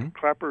 Mm-hmm.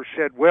 Clapper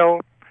said, well,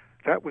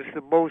 that was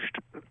the most,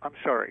 I'm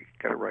sorry,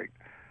 get it right,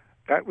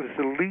 that was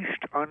the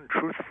least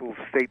untruthful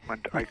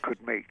statement I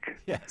could make.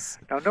 Yes.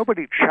 Now,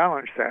 nobody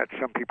challenged that.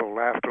 Some people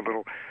laughed a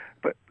little,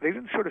 but they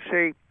didn't sort of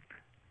say,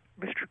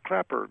 Mr.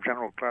 Clapper,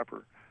 General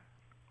Clapper,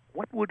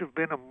 what would have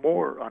been a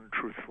more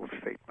untruthful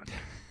statement?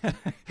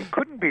 It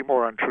couldn't be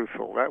more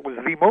untruthful. That was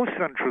the most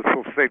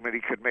untruthful statement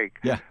he could make.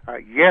 Yeah.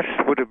 Yes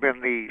would have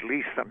been the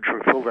least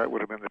untruthful. That would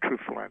have been the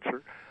truthful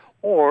answer.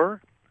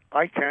 Or,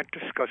 I can't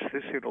discuss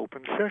this in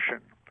open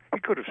session.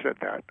 He could have said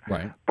that.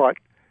 Right. But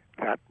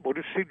that would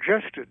have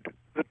suggested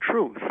the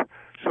truth.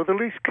 So the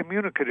least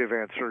communicative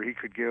answer he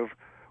could give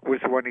was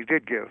the one he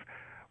did give.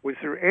 Was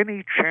there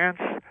any chance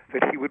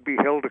that he would be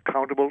held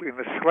accountable in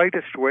the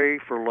slightest way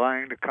for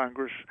lying to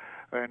Congress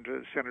and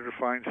Senator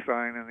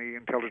Feinstein and the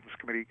Intelligence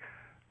Committee?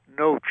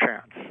 No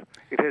chance.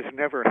 It has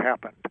never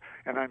happened.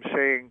 And I'm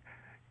saying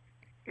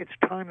it's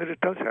time that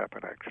it does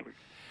happen, actually.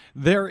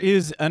 There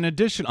is an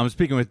additional, I'm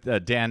speaking with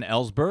Dan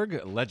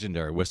Ellsberg,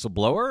 legendary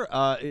whistleblower.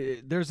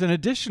 There's an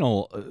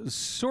additional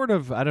sort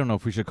of, I don't know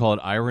if we should call it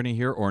irony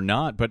here or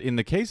not, but in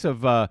the case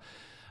of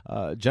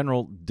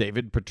General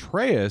David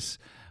Petraeus,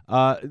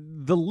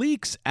 the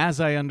leaks,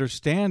 as I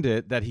understand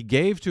it, that he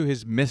gave to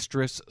his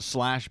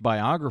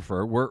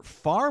mistress/biographer were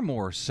far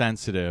more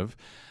sensitive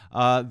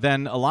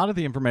than a lot of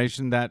the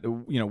information that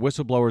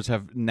whistleblowers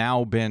have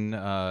now been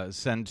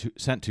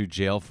sent to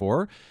jail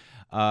for.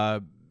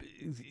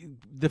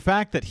 The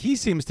fact that he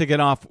seems to get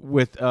off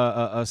with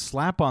a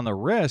slap on the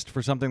wrist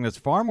for something that's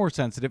far more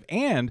sensitive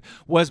and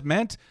was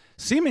meant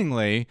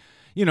seemingly,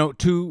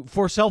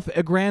 for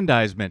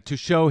self-aggrandizement, to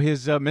show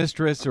his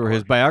mistress or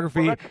his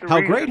biography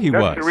how great he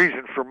was. That's the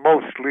reason for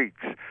most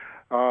leaks.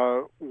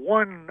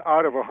 1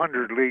 out of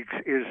 100 leaks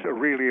is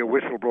really a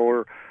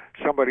whistleblower,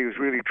 somebody who's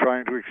really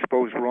trying to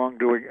expose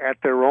wrongdoing at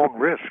their own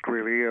risk,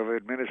 really, of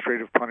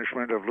administrative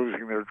punishment, of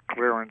losing their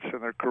clearance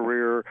and their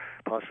career,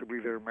 possibly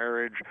their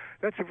marriage.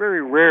 That's a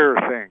very rare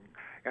thing.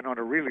 And on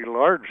a really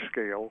large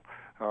scale,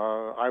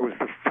 I was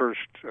the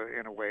first,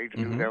 in a way, to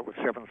do that with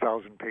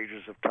 7,000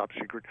 pages of top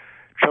secret.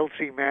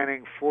 Chelsea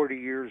Manning, 40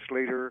 years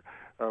later,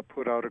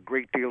 put out a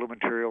great deal of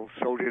material,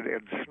 so did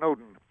Ed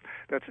Snowden.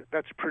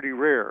 That's pretty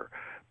rare.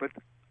 But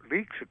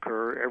leaks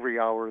occur every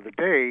hour of the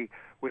day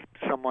with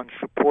someone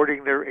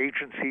supporting their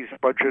agency's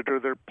budget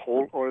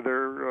or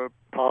their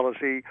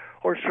policy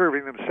or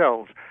serving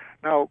themselves.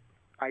 Now,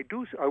 I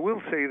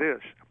will say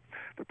this.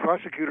 The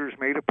prosecutors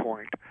made a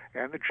point,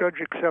 and the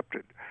judge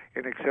accepted,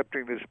 in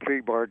accepting this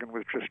plea bargain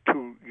with just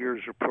 2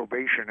 years of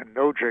probation and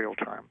no jail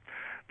time,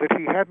 that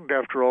he hadn't,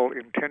 after all,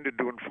 intended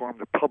to inform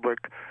the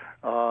public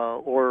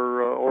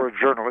or a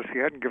journalist. He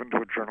hadn't given to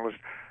a journalist,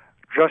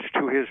 just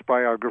to his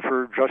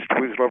biographer, just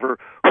to his lover,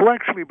 who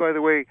actually, by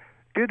the way,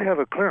 did have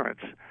a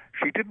clearance.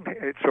 She didn't,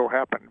 it so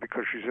happened,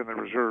 because she's in the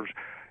reserves,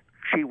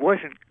 she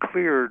wasn't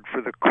cleared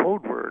for the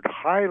code word,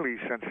 highly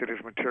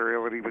sensitive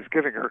material that he was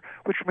giving her,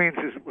 which means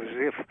it was as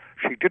if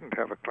she didn't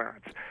have a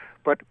clearance.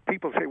 But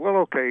people say, well,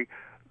 okay,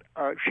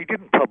 she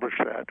didn't publish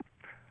that.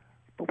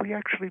 But we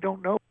actually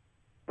don't know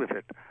with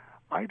it.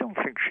 I don't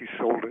think she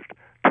sold it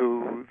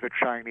to the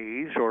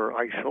Chinese or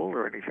ISIL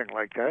or anything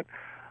like that.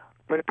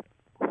 But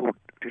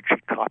did she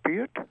copy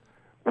it?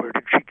 Where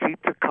did she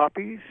keep the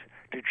copies?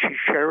 Did she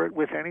share it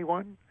with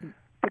anyone?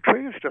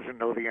 Petraeus doesn't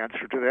know the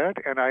answer to that,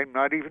 and I'm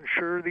not even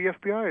sure the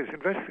FBI has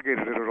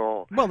investigated it at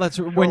all. Well, that's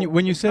so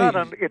when you say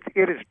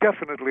it is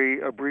definitely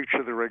a breach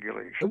of the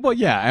regulation. Well,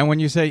 yeah, and when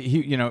you say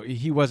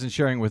he wasn't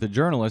sharing it with a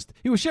journalist,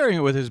 he was sharing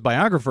it with his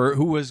biographer,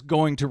 who was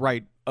going to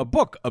write a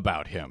book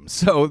about him.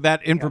 So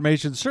that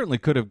information certainly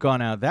could have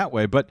gone out that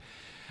way, but.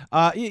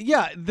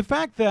 The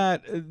fact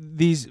that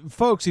these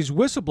folks, these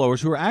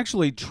whistleblowers who are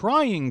actually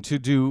trying to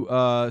do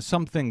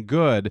something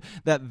good,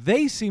 that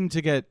they seem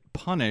to get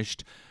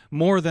punished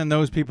more than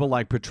those people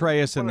like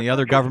Petraeus and the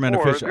other government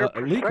officials,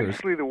 leakers. They're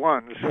precisely the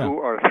ones who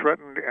are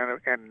threatened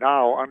and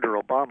now, under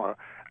Obama,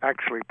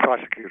 actually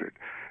prosecuted.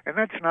 And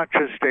that's not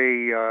just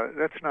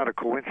that's not a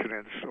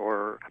coincidence,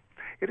 or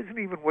it isn't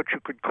even what you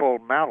could call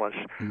malice.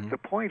 The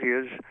point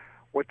is,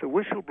 what the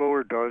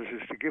whistleblower does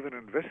is to give an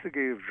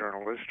investigative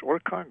journalist or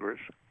Congress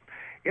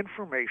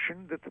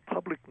information that the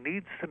public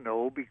needs to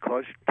know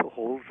because to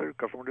hold their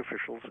government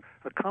officials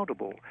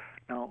accountable.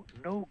 Now,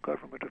 no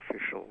government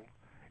official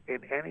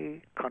in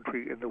any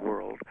country in the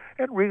world,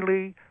 and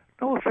really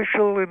no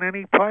official in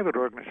any private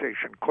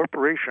organization,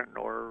 corporation,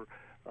 or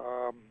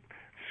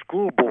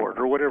school board,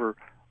 or whatever,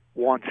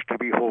 wants to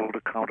be held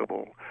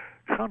accountable.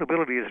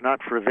 Accountability is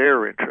not for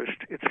their interest,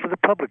 it's for the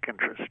public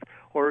interest,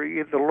 or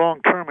in the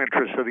long-term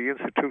interest of the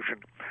institution.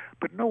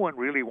 But no one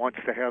really wants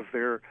to have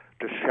their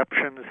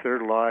deceptions,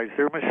 their lies,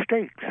 their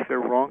mistakes, their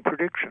wrong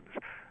predictions,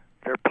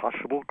 their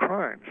possible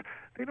crimes.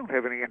 They don't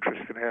have any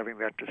interest in having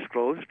that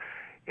disclosed.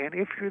 And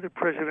if you're the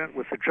president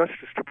with the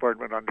Justice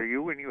Department under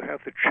you and you have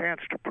the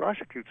chance to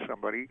prosecute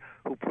somebody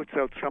who puts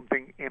out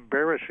something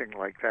embarrassing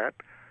like that,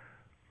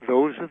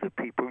 those are the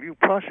people you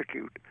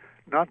prosecute,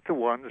 not the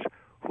ones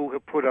who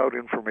have put out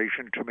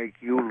information to make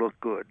you look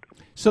good.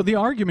 So the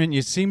argument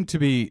you seem to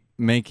be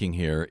making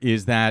here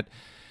is that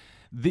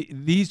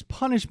these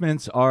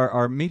punishments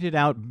are meted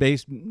out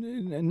based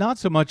not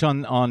so much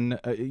on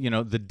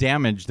the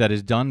damage that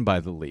is done by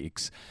the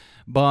leaks,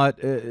 but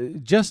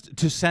just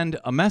to send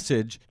a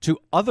message to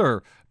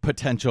other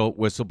potential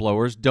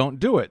whistleblowers, don't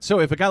do it. So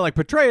if a guy like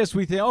Petraeus,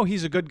 we think, oh,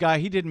 he's a good guy,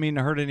 he didn't mean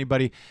to hurt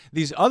anybody.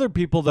 These other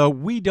people, though,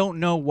 we don't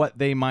know what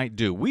they might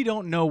do. We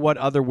don't know what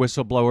other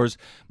whistleblowers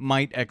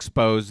might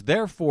expose.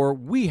 Therefore,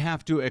 we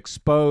have to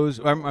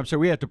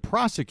we have to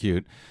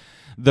prosecute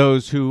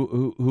those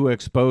who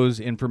expose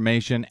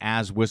information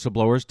as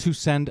whistleblowers to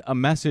send a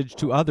message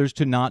to others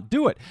to not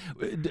do it.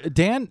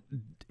 Dan,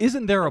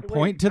 isn't there a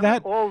point to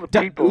that? All the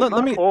people,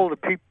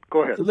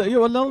 go ahead.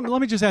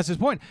 Let me just ask this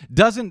point.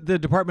 Doesn't the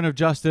Department of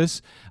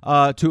Justice,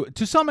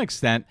 to some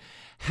extent,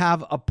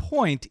 have a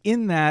point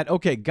in that,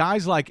 okay,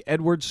 guys like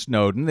Edward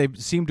Snowden, they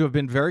seem to have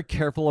been very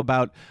careful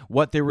about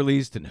what they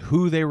released and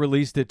who they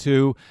released it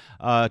to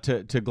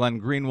Glenn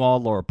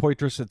Greenwald, Laura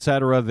Poitras,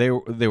 etc.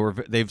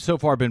 They've so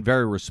far been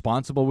very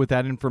responsible with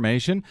that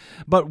information.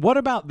 But what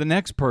about the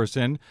next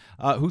person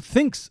who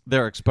thinks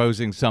they're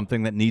exposing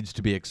something that needs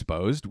to be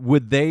exposed?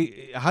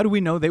 How do we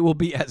know they will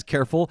be as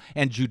careful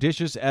and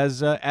judicious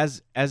as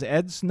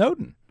Ed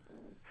Snowden?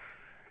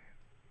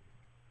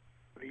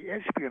 The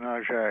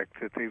Espionage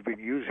Act that they've been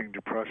using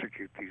to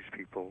prosecute these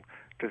people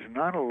does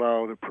not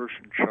allow the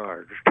person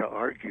charged to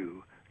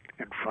argue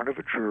in front of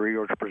a jury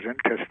or to present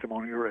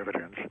testimony or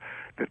evidence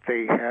that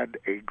they had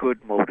a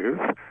good motive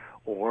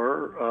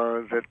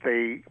or that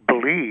they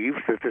believed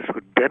that this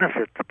would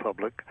benefit the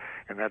public,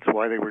 and that's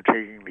why they were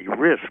taking the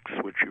risks,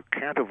 which you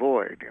can't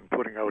avoid in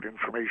putting out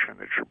information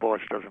that your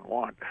boss doesn't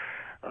want,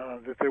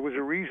 that there was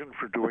a reason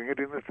for doing it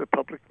and that the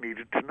public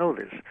needed to know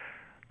this.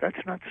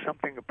 That's not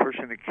something a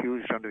person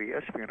accused under the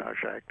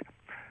Espionage Act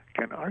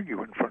can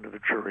argue in front of the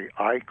jury.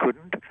 I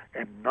couldn't,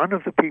 and none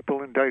of the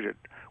people indicted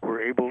were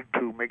able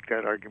to make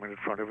that argument in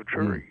front of a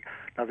jury.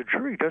 Now, the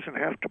jury doesn't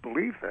have to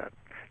believe that.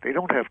 They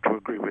don't have to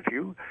agree with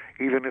you,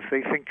 even if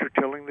they think you're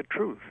telling the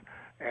truth.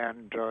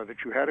 And that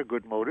you had a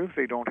good motive,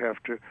 they don't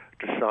have to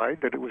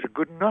decide that it was a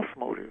good enough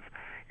motive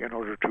in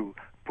order to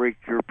break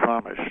your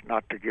promise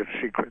not to give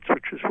secrets,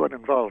 which is what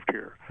involved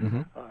here,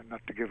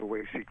 not to give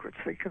away secrets.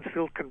 They can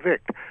still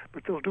convict,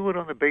 but they'll do it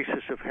on the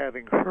basis of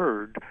having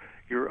heard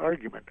your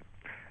argument.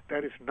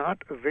 That is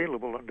not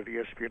available under the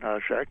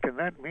Espionage Act, and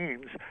that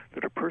means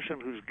that a person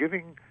who's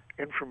giving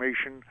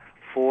information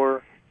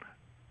for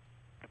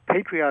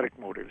patriotic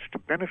motives to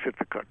benefit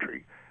the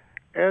country,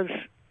 as,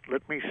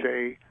 let me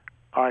say,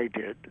 I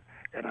did,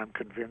 and I'm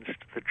convinced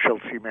that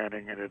Chelsea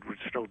Manning and Edward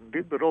Snowden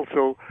did, but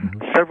also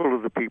several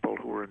of the people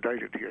who were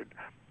indicted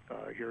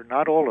here,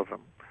 not all of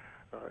them,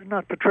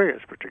 not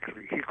Petraeus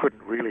particularly. He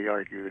couldn't really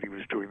argue that he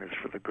was doing this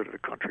for the good of the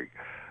country.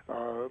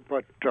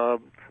 But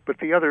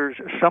the others,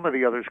 some of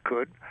the others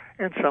could,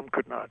 and some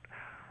could not.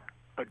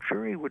 A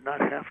jury would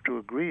not have to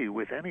agree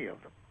with any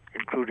of them,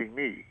 including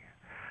me.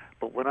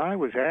 But when I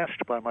was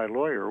asked by my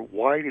lawyer,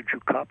 why did you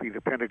copy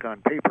the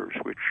Pentagon Papers,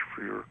 which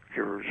for your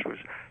hearers was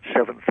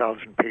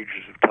 7,000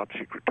 pages of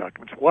top-secret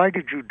documents, why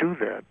did you do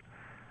that?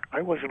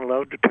 I wasn't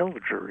allowed to tell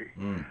the jury.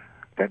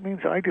 That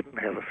means I didn't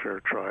have a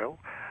fair trial,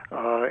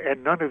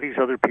 and none of these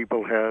other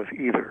people have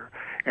either.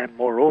 And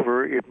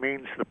moreover, it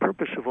means the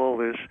purpose of all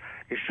this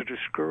is to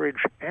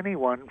discourage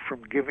anyone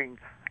from giving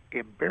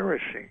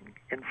embarrassing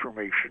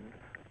information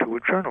to a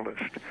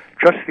journalist,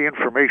 just the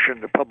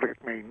information the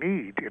public may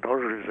need in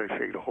order, as I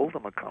say, to hold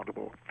them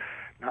accountable.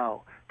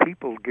 Now,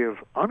 people give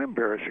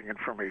unembarrassing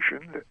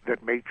information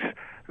that makes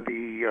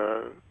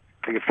the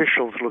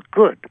officials look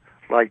good,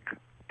 like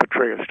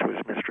Petraeus to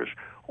his mistress,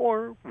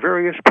 or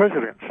various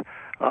presidents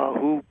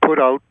who put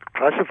out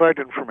classified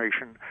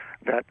information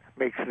that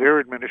makes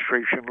their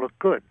administration look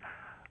good.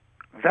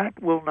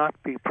 That will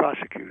not be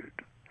prosecuted.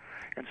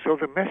 And so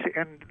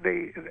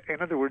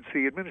in other words,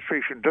 the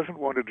administration doesn't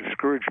want to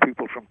discourage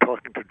people from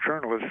talking to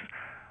journalists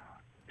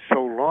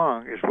so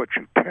long as what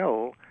you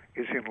tell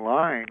is in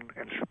line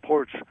and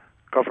supports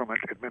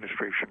government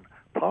administration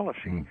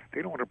policy.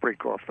 They don't want to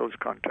break off those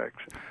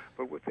contacts.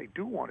 But what they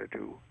do want to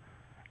do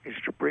is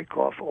to break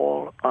off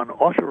all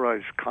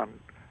unauthorized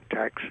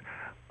contacts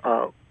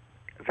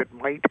that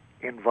might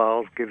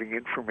involve giving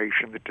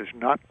information that does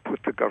not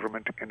put the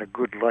government in a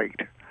good light.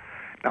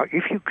 Now,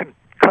 if you can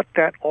cut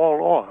that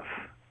all off,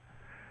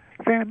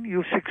 then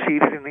you've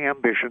succeeded in the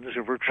ambitions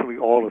of virtually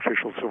all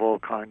officials of all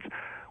kinds,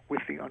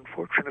 with the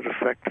unfortunate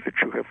effect that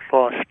you have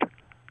lost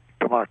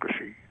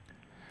democracy.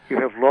 You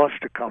have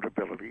lost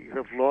accountability. You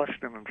have lost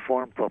an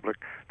informed public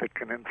that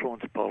can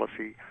influence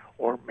policy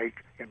or make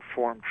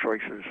informed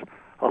choices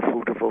of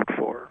who to vote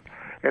for.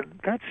 And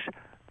that's,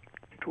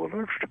 to a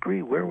large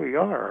degree, where we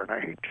are, and I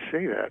hate to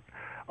say that.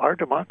 Our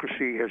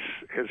democracy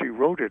has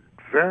eroded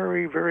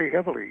very, very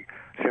heavily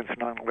since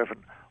 9/11,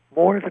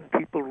 more than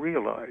people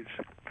realize.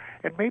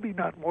 And maybe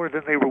not more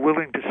than they were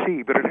willing to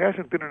see, but it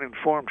hasn't been an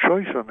informed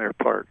choice on their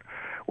part.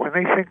 When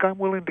they think, I'm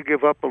willing to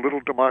give up a little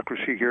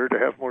democracy here to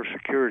have more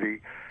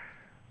security,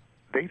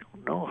 they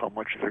don't know how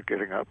much they're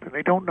giving up, and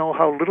they don't know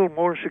how little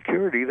more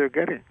security they're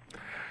getting.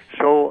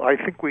 So I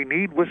think we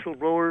need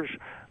whistleblowers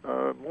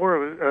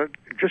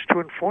just to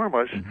inform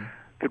us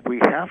that we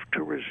have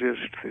to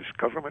resist this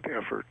government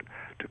effort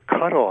to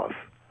cut off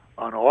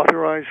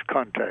unauthorized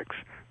contacts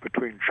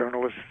between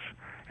journalists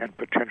and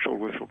potential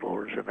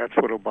whistleblowers, and that's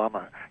what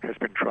Obama has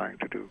been trying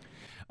to do.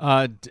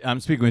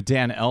 I'm speaking with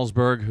Dan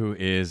Ellsberg, who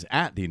is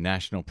at the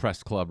National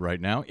Press Club right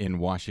now in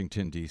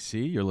Washington, D.C.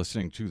 You're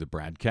listening to the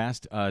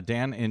BradCast.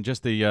 Dan, in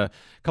just the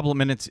couple of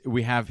minutes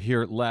we have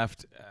here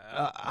left,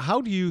 how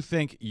do you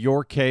think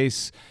your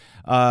case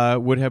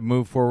would have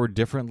moved forward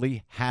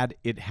differently had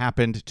it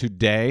happened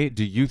today?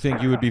 Do you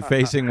think you would be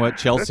facing what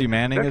Chelsea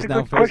Manning is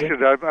now facing? That's a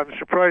good question. I'm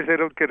surprised I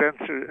don't get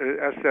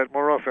asked that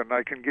more often.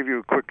 I can give you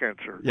a quick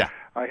answer. Yeah.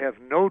 I have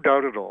no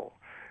doubt at all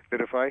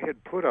that if I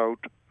had put out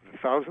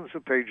thousands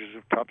of pages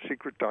of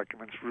top-secret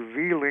documents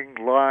revealing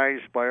lies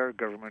by our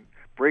government,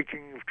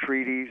 breaking of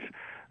treaties,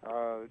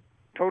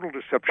 total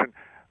deception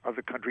of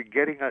the country,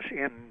 getting us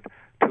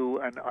into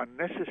an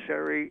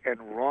unnecessary and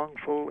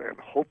wrongful and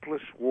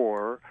hopeless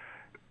war,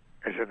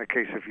 as in the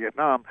case of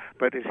Vietnam,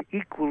 but is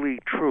equally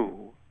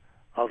true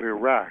of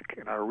Iraq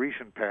in our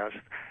recent past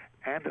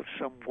and of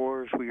some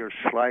wars we are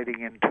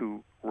sliding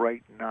into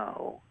right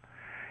now.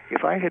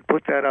 If I had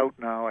put that out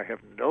now, I have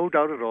no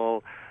doubt at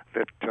all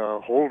that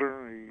Holder,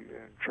 the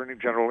Attorney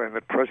General, and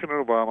that President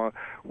Obama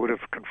would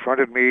have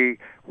confronted me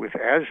with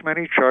as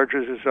many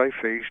charges as I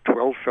faced,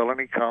 12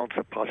 felony counts,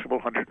 a possible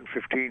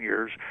 115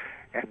 years.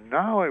 And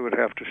now I would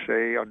have to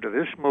say, under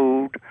this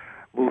move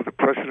the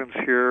precedents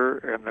here,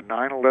 and the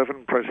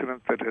 9/11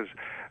 precedent that has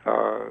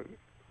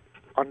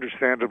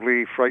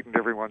understandably frightened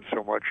everyone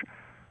so much,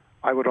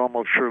 I would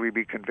almost surely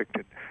be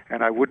convicted.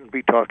 And I wouldn't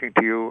be talking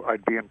to you,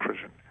 I'd be in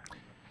prison.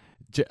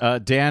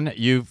 Dan,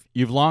 you've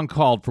long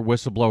called for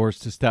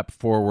whistleblowers to step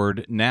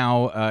forward.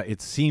 Now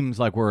it seems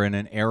like we're in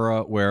an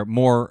era where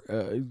more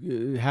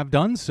have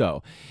done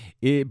so.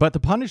 But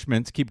the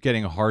punishments keep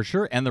getting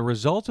harsher, and the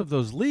results of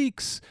those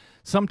leaks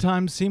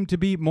sometimes seem to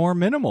be more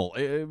minimal.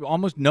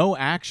 Almost no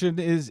action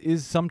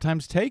is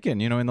sometimes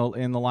taken, in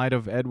the light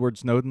of Edward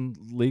Snowden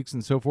leaks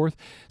and so forth.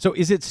 So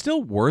is it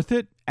still worth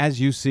it, as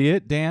you see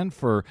it, Dan,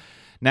 for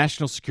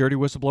national security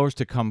whistleblowers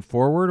to come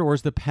forward, or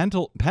is the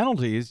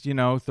penalties,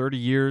 30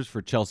 years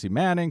for Chelsea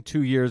Manning,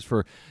 2 years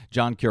for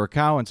John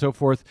Curacao and so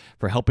forth,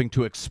 for helping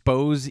to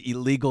expose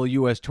illegal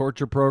U.S.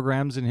 torture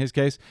programs in his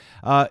case,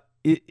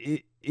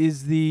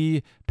 is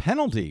the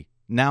penalty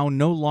now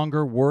no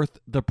longer worth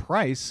the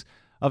price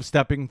of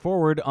stepping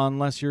forward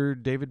unless you're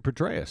David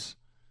Petraeus?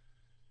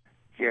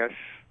 Yes,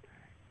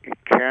 it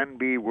can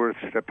be worth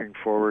stepping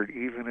forward,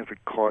 even if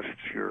it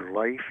costs your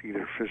life,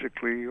 either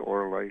physically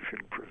or life in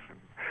prison,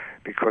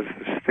 because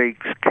the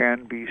stakes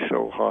can be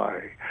so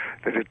high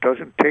that it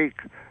doesn't take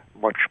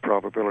much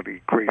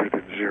probability greater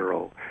than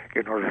zero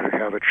in order to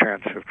have a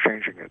chance of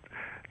changing it.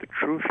 The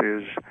truth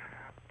is,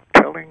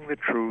 telling the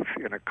truth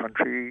in a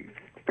country,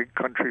 big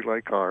country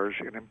like ours,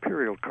 an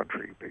imperial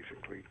country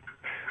basically,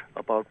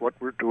 about what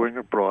we're doing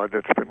abroad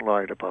that's been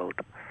lied about,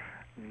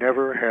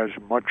 never has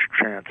much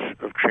chance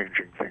of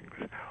changing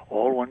things.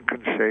 All one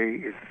can say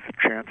is the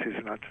chance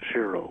is not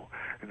zero,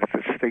 and that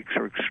the stakes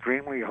are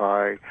extremely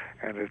high,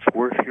 and it's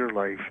worth your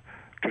life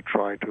to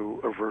try to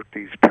avert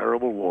these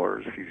terrible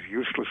wars, these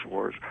useless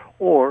wars,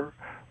 or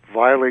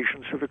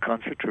violations of the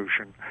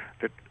Constitution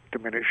that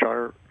diminish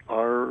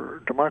our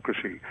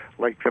democracy,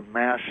 like the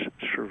mass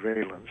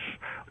surveillance,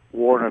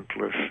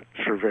 warrantless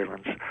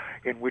surveillance,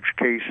 in which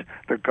case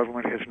the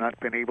government has not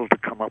been able to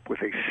come up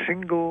with a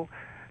single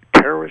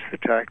terrorist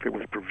attack that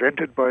was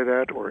prevented by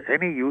that, or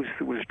any use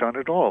that was done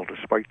at all,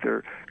 despite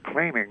their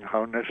claiming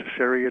how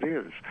necessary it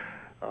is.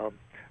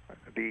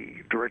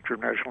 The Director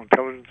of National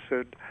Intelligence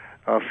said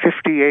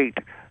 58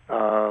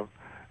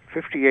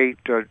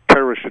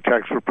 terrorist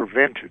attacks were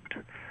prevented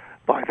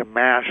by the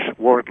mass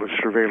warrantless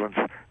surveillance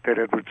that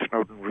Edward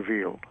Snowden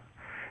revealed.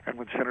 And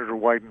when Senator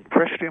Wyden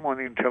pressed him on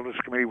the Intelligence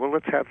Committee, well,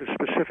 let's have the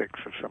specifics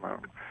of some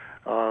of them.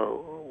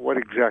 What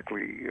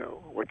exactly,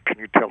 what can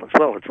you tell us?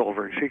 Well, it's all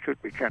very secret.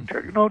 We can't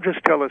tell you. No, just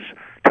tell us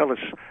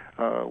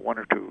 1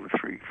 or 2 or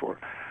 3, 4.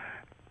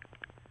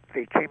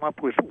 They came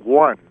up with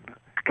one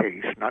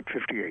case, not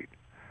 58,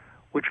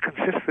 which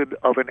consisted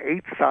of an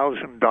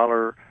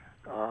 $8,000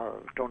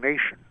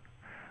 donation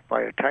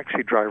by a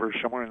taxi driver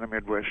somewhere in the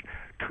Midwest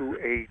to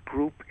a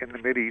group in the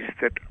Mideast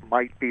that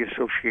might be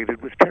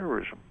associated with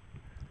terrorism.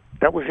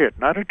 That was it,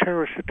 not a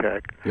terrorist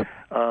attack. Yep.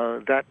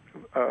 That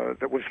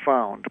was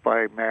found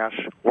by mass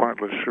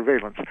warrantless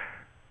surveillance.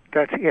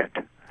 That's it.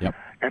 Yep.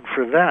 And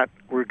for that,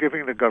 we're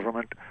giving the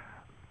government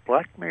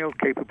blackmail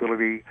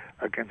capability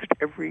against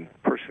every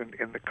person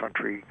in the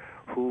country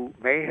who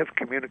may have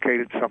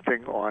communicated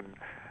something on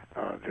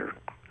their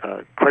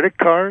credit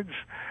cards,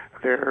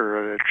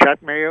 their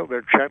chat mail,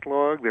 their chat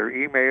log, their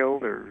email,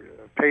 their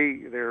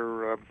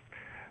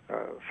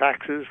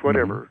faxes,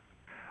 whatever. Mm-hmm.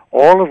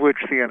 All of which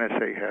the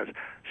NSA has,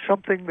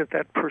 something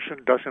that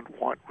person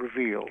doesn't want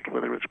revealed,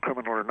 whether it's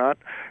criminal or not,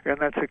 and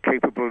that's a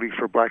capability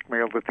for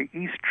blackmail that the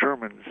East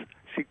Germans'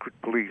 secret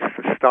police,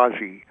 the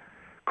Stasi,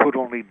 could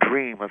only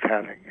dream of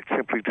having. It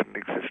simply didn't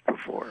exist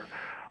before.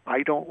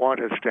 I don't want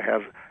us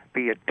to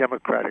be a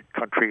democratic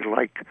country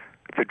like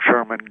the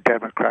German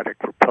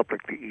Democratic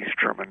Republic, the East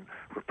German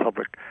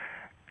Republic.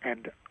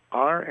 And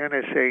our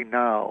NSA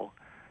now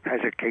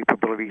has a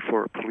capability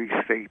for a police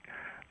state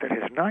that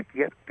has not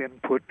yet been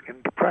put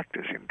into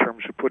practice in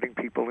terms of putting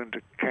people into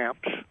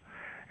camps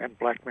and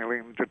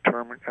blackmailing,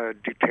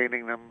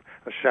 detaining them,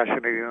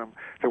 assassinating them,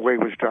 the way it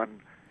was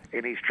done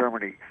in East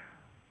Germany.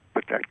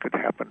 But that could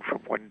happen from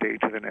one day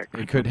to the next.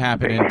 It could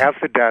happen. They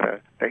have the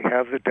data.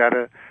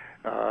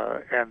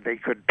 And they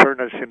could turn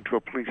us into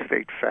a police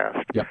state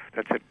fast. Yep.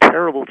 That's a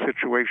terrible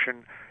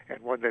situation,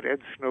 and one that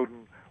Ed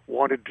Snowden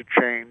wanted to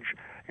change.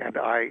 And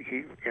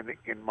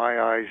in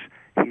my eyes,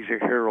 he's a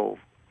hero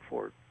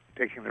for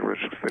taking the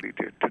risks that he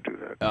did to do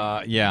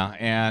that. Yeah,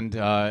 and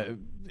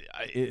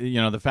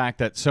the fact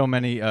that so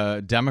many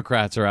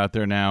Democrats are out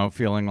there now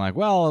feeling like,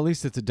 well, at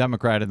least it's a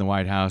Democrat in the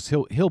White House.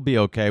 He'll be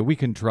okay. We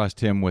can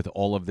trust him with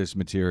all of this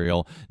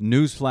material.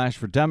 Newsflash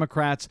for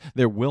Democrats: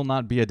 there will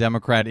not be a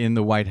Democrat in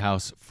the White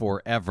House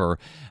forever.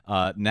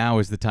 Now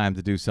is the time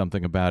to do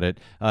something about it.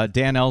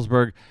 Dan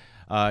Ellsberg,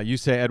 you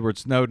say Edward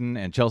Snowden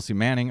and Chelsea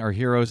Manning are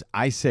heroes.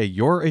 I say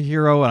you're a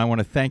hero, and I want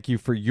to thank you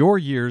for your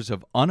years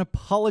of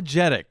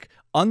unapologetic,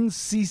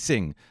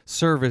 unceasing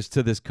service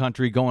to this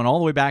country, going all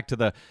the way back to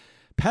the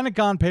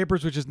Pentagon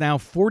Papers, which is now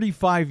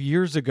 45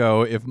 years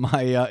ago, if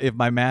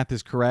my math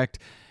is correct.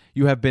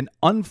 You have been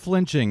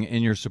unflinching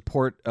in your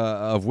support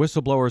of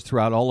whistleblowers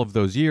throughout all of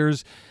those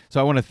years.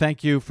 So I want to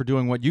thank you for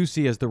doing what you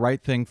see as the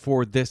right thing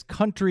for this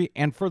country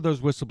and for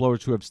those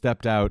whistleblowers who have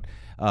stepped out,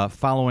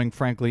 following,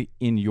 frankly,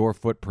 in your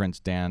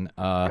footprints, Dan.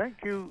 Thank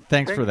you.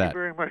 Thanks for that. Thank you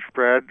very much,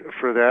 Brad,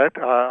 for that.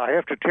 I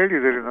have to tell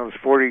you that in those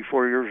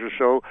 44 years or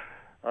so,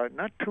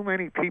 not too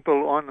many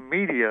people on the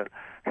media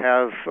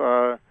have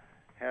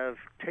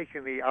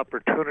taken the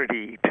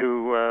opportunity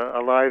to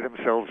ally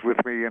themselves with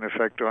me, in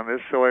effect, on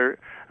this, so I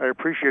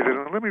appreciate it.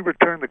 And let me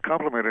return the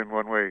compliment in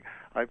one way.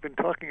 I've been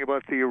talking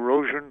about the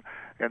erosion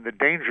and the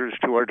dangers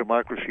to our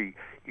democracy.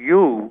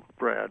 You,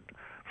 Brad,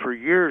 for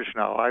years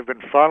now, I've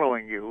been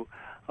following you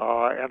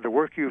and the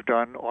work you've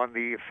done on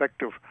the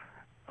effect of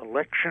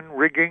election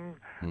rigging,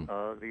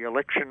 the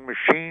election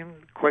machine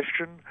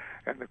question,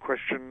 and the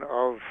question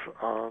of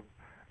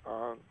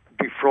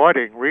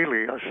defrauding,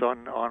 really, us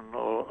on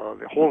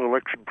the whole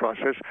election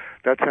process.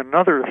 That's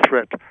another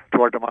threat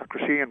to our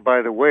democracy. And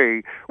by the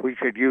way, we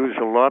could use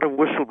a lot of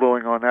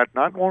whistleblowing on that,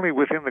 not only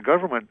within the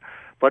government,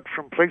 but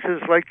from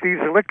places like these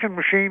election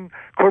machine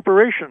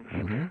corporations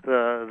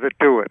that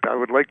do it. I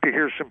would like to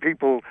hear some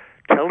people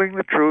telling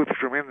the truth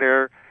from in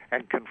there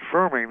and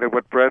confirming that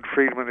what Brad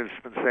Friedman has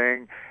been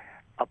saying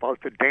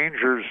about the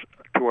dangers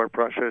to our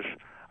process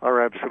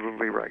are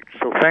absolutely right.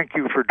 So thank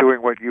you for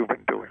doing what you've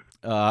been doing.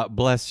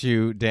 Bless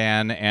you,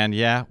 Dan. And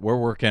yeah, we're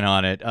working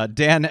on it.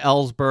 Dan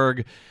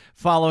Ellsberg,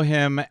 follow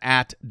him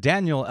at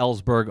Daniel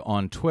Ellsberg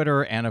on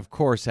Twitter and, of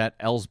course, at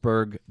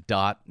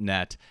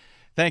ellsberg.net.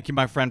 Thank you,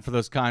 my friend, for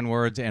those kind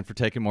words and for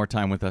taking more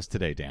time with us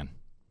today, Dan.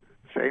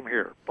 Same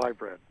here. Bye,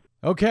 Brad.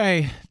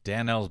 Okay,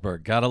 Dan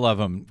Ellsberg. Gotta love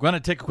him. Going to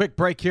take a quick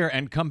break here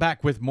and come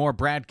back with more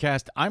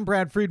BradCast. I'm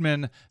Brad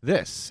Friedman.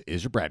 This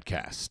is your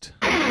BradCast.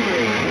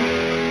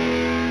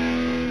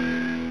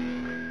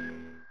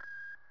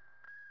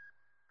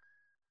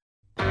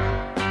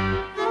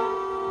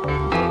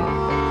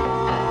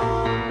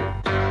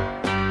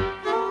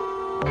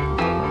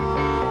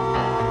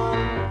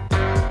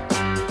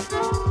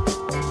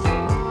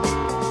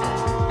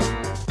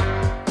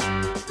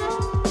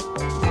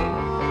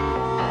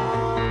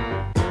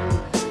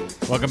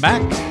 Welcome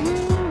back.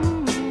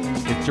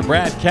 It's your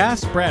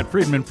BradCast. Brad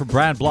Friedman from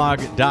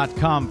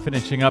BradBlog.com,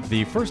 finishing up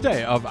the first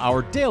day of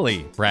our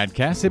daily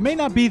BradCast. It may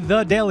not be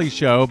the daily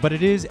show, but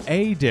it is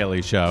a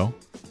daily show.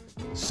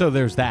 So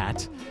there's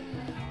that.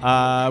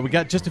 We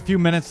got just a few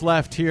minutes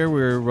left here.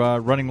 We're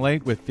running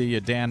late with the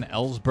Dan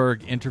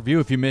Ellsberg interview.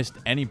 If you missed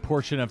any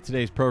portion of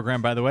today's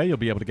program, by the way, you'll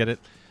be able to get it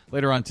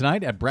later on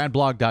tonight at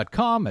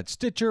BradBlog.com, at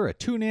Stitcher, at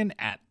TuneIn,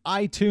 at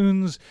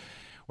iTunes,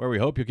 where we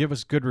hope you'll give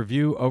us a good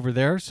review over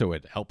there so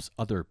it helps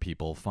other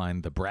people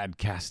find the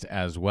BradCast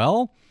as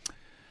well.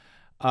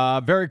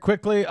 Very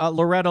quickly,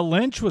 Loretta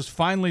Lynch was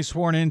finally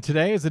sworn in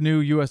today as the new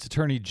U.S.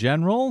 Attorney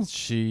General.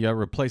 She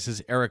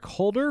replaces Eric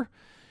Holder,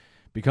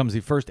 becomes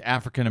the first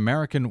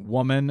African-American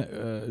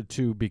woman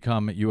to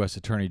become U.S.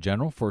 Attorney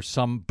General. For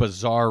some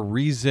bizarre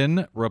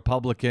reason,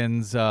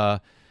 Republicans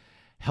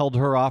held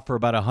her off for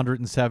about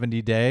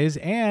 170 days,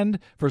 and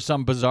for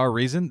some bizarre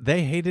reason,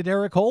 they hated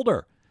Eric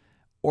Holder.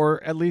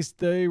 Or at least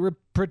they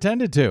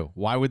pretended to.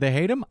 Why would they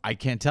hate him? I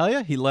can't tell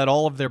you. He let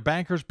all of their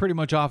bankers pretty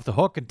much off the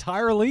hook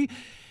entirely.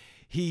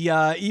 He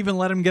even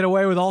let him get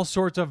away with all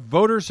sorts of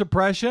voter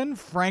suppression,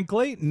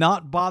 frankly,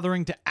 not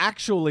bothering to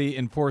actually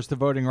enforce the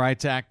Voting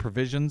Rights Act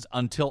provisions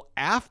until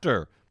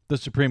after the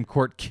Supreme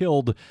Court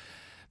killed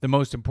the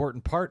most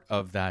important part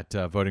of that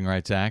Voting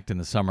Rights Act in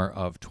the summer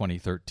of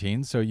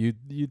 2013. So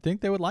you'd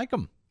think they would like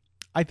him.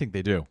 I think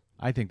they do.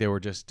 I think they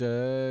were just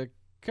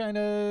kind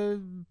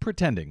of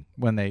pretending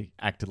when they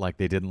acted like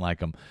they didn't like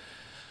him.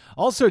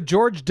 Also,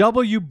 George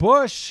W.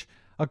 Bush,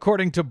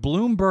 according to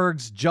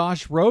Bloomberg's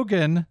Josh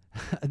Rogan,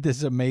 this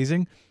is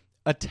amazing,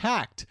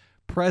 attacked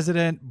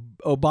President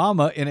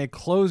Obama in a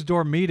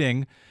closed-door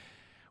meeting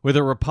with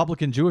a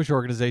Republican Jewish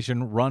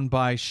organization run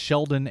by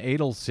Sheldon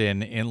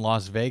Adelson in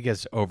Las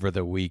Vegas over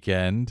the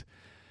weekend.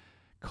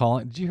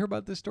 Did you hear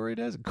about this story,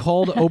 Des?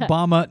 Called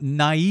Obama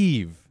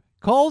naive.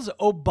 Calls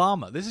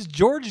Obama, this is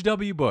George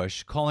W.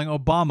 Bush calling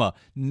Obama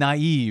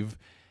naive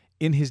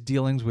in his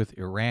dealings with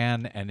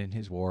Iran and in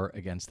his war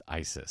against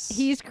ISIS.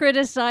 He's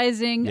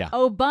criticizing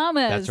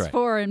Obama's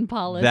foreign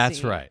policy.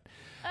 That's right.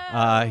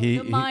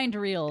 The mind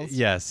reels.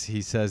 Yes,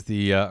 he says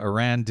the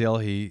Iran deal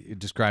he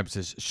describes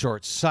as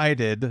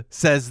short-sighted,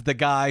 says the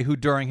guy who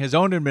during his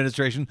own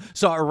administration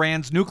saw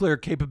Iran's nuclear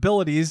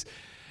capabilities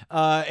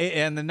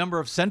and the number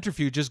of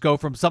centrifuges go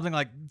from something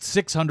like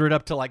 600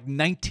 up to like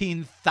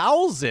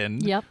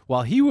 19,000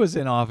 while he was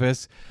in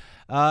office.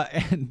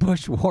 And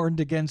Bush warned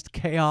against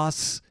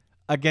chaos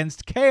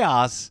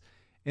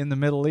in the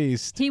Middle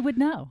East. He would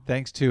know.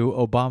 Thanks to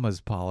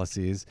Obama's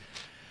policies.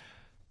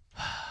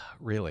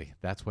 Really,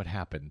 that's what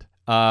happened.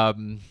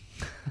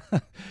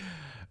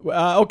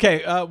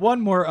 Okay,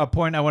 one more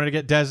point I wanted to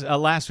get, Des.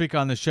 Last week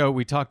on the show,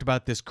 we talked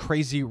about this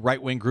crazy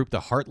right-wing group, the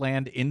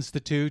Heartland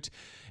Institute.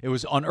 It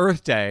was on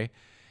Earth Day,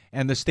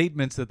 and the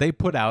statements that they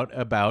put out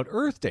about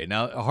Earth Day.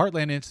 Now,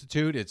 Heartland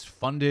Institute, it's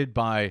funded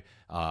by,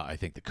 I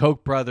think, the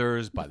Koch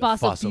brothers, by the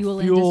fossil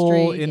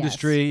fuel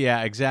industry. Yes.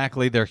 Yeah,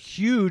 exactly. They're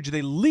huge.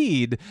 They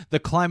lead the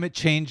climate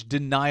change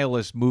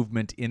denialist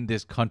movement in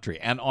this country.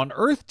 And on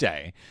Earth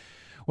Day,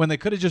 when they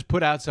could have just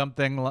put out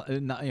something,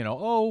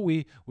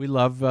 we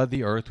love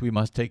the Earth, we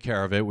must take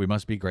care of it, we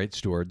must be great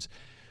stewards.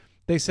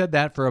 They said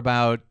that for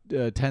about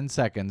 10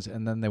 seconds,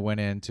 and then they went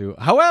into,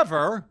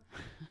 however,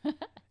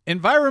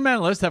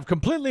 environmentalists have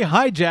completely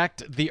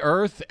hijacked the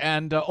Earth,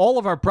 and all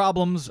of our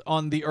problems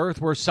on the Earth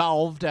were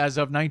solved as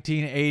of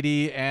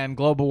 1980, and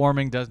global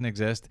warming doesn't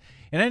exist.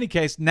 In any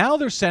case, now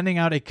they're sending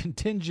out a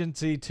contingent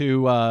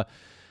to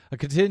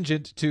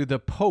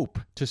the Pope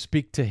to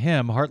speak to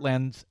him.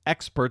 Heartland's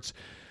experts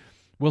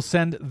will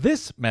send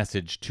this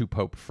message to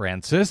Pope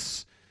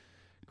Francis,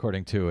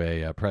 according to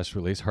a press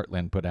release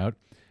Heartland put out.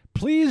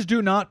 Please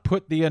do not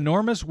put the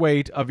enormous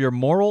weight of your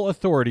moral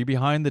authority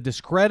behind the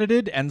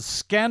discredited and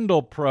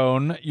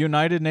scandal-prone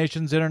United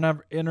Nations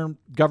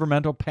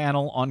Intergovernmental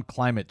Panel on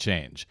Climate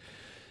Change.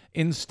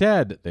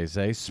 Instead, they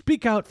say,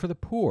 speak out for the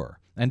poor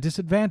and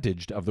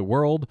disadvantaged of the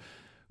world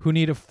who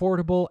need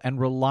affordable and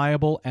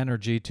reliable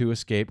energy to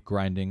escape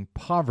grinding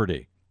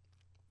poverty.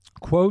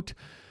 Quote,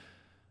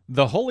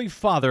 the Holy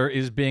Father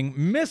is being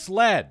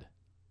misled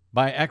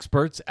by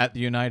experts at the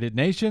United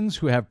Nations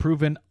who have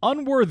proven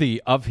unworthy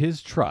of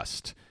his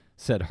trust,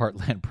 said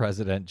Heartland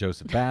President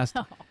Joseph Bast.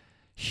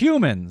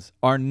 Humans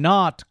are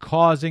not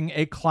causing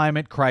a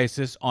climate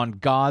crisis on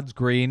God's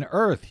green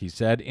earth, he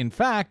said. In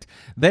fact,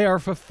 they are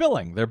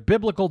fulfilling their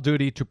biblical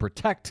duty to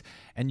protect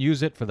and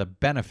use it for the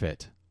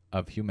benefit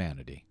of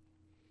humanity.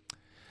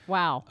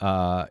 Wow.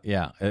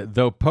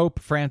 Though Pope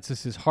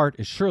Francis's heart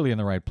is surely in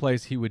the right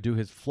place, he would do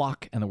his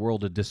flock and the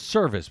world a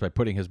disservice by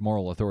putting his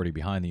moral authority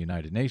behind the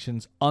United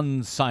Nations'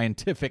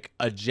 unscientific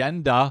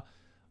agenda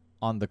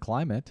on the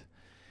climate.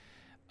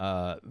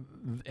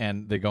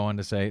 And they go on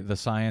to say, the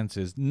science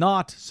is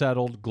not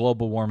settled.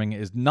 Global warming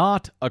is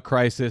not a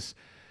crisis.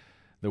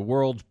 The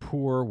world's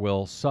poor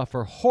will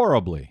suffer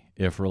horribly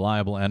if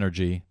reliable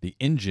energy, the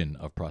engine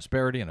of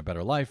prosperity and a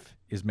better life,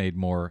 is made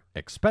more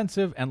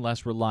expensive and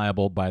less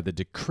reliable by the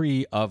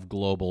decree of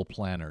global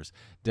planners.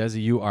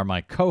 Desi, you are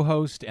my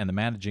co-host and the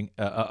managing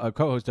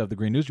co-host of the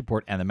Green News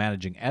Report and the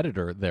managing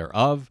editor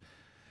thereof.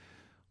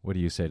 What do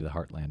you say to the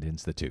Heartland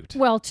Institute?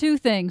 Well, two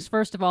things.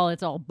 First of all,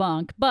 it's all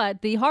bunk.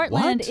 But the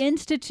Heartland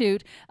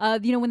Institute,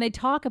 when they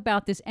talk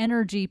about this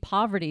energy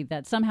poverty,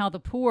 that somehow the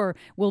poor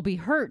will be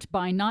hurt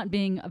by not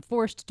being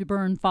forced to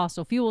burn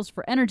fossil fuels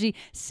for energy,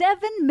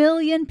 7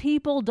 million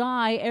people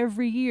die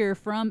every year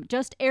from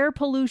just air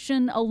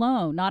pollution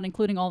alone, not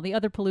including all the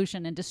other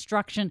pollution and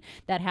destruction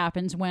that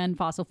happens when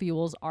fossil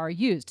fuels are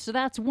used. So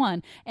that's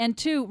one. And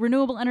two,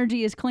 renewable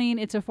energy is clean,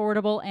 it's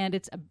affordable, and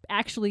it's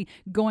actually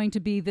going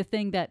to be the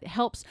thing that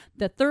helps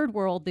the third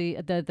world,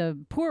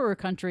 the poorer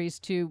countries,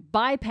 to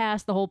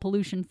bypass the whole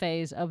pollution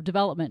phase of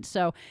development.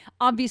 So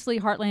obviously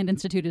Heartland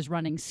Institute is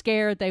running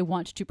scared. They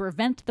want to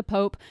prevent the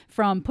Pope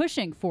from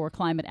pushing for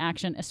climate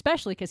action,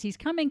 especially because he's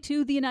coming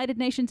to the United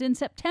Nations in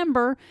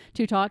September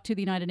to talk to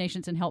the United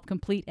Nations and help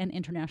complete an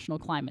international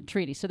climate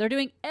treaty. So they're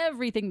doing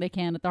everything they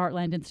can at the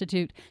Heartland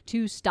Institute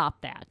to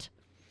stop that.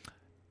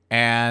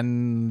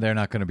 And they're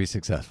not going to be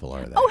successful,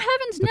 are they? Oh,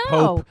 heavens,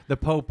 no. The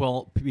Pope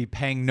will be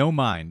paying no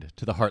mind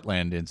to the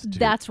Heartland Institute.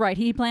 That's right.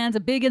 He plans a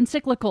big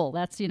encyclical.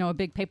 That's, a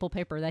big papal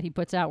paper that he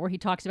puts out where he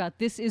talks about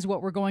this is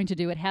what we're going to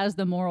do. It has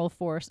the moral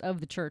force of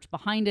the church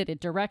behind it. It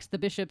directs the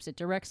bishops. It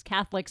directs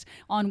Catholics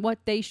on what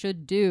they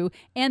should do.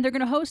 And they're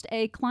going to host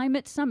a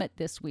climate summit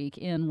this week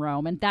in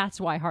Rome. And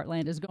that's why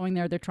Heartland is going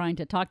there. They're trying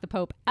to talk the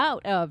Pope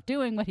out of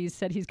doing what he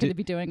said he's going to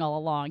be doing all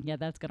along. Yeah,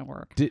 that's going to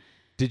work.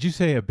 Did you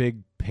say a big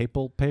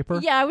papal paper?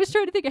 Yeah, I was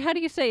trying to think of how do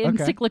you say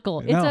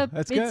encyclical. No,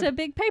 it's a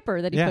big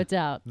paper that he puts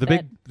out.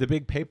 The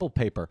big papal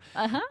paper.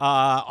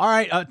 All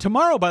right.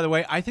 Tomorrow, by the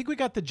way, I think we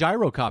got the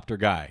gyrocopter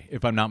guy,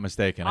 if I'm not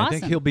mistaken. Awesome. I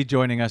think he'll be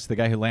joining us, the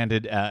guy who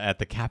landed at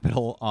the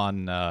Capitol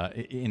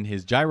in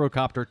his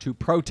gyrocopter to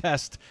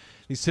protest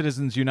the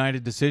Citizens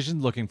United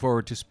decision. Looking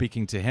forward to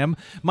speaking to him.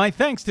 My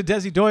thanks to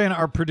Desi Doyen,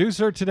 our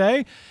producer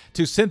today,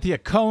 to Cynthia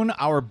Cohn,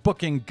 our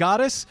booking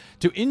goddess,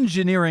 to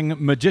engineering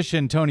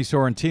magician Tony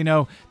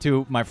Sorrentino,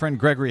 to my friend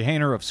Gregory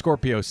Hayner of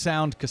Scorpio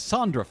Sound,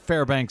 Cassandra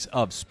Fairbanks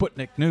of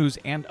Sputnik News,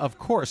 and, of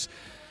course,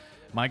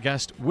 my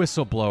guest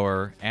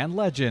whistleblower and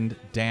legend,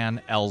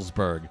 Dan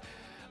Ellsberg.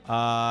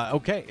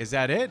 Okay, is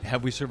that it?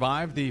 Have we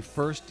survived the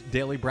first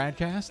daily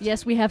BradCast?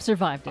 Yes, we have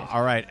survived it.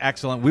 All right,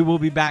 excellent. We will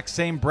be back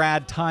same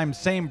Brad time,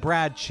 same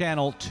Brad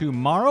channel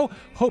tomorrow.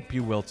 Hope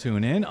you will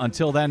tune in.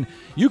 Until then,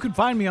 you can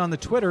find me on the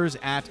Twitters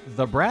at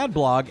the Brad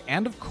Blog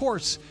and, of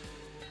course,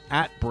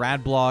 at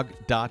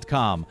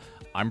bradblog.com.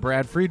 I'm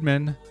Brad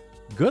Friedman.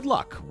 Good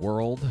luck,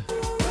 world.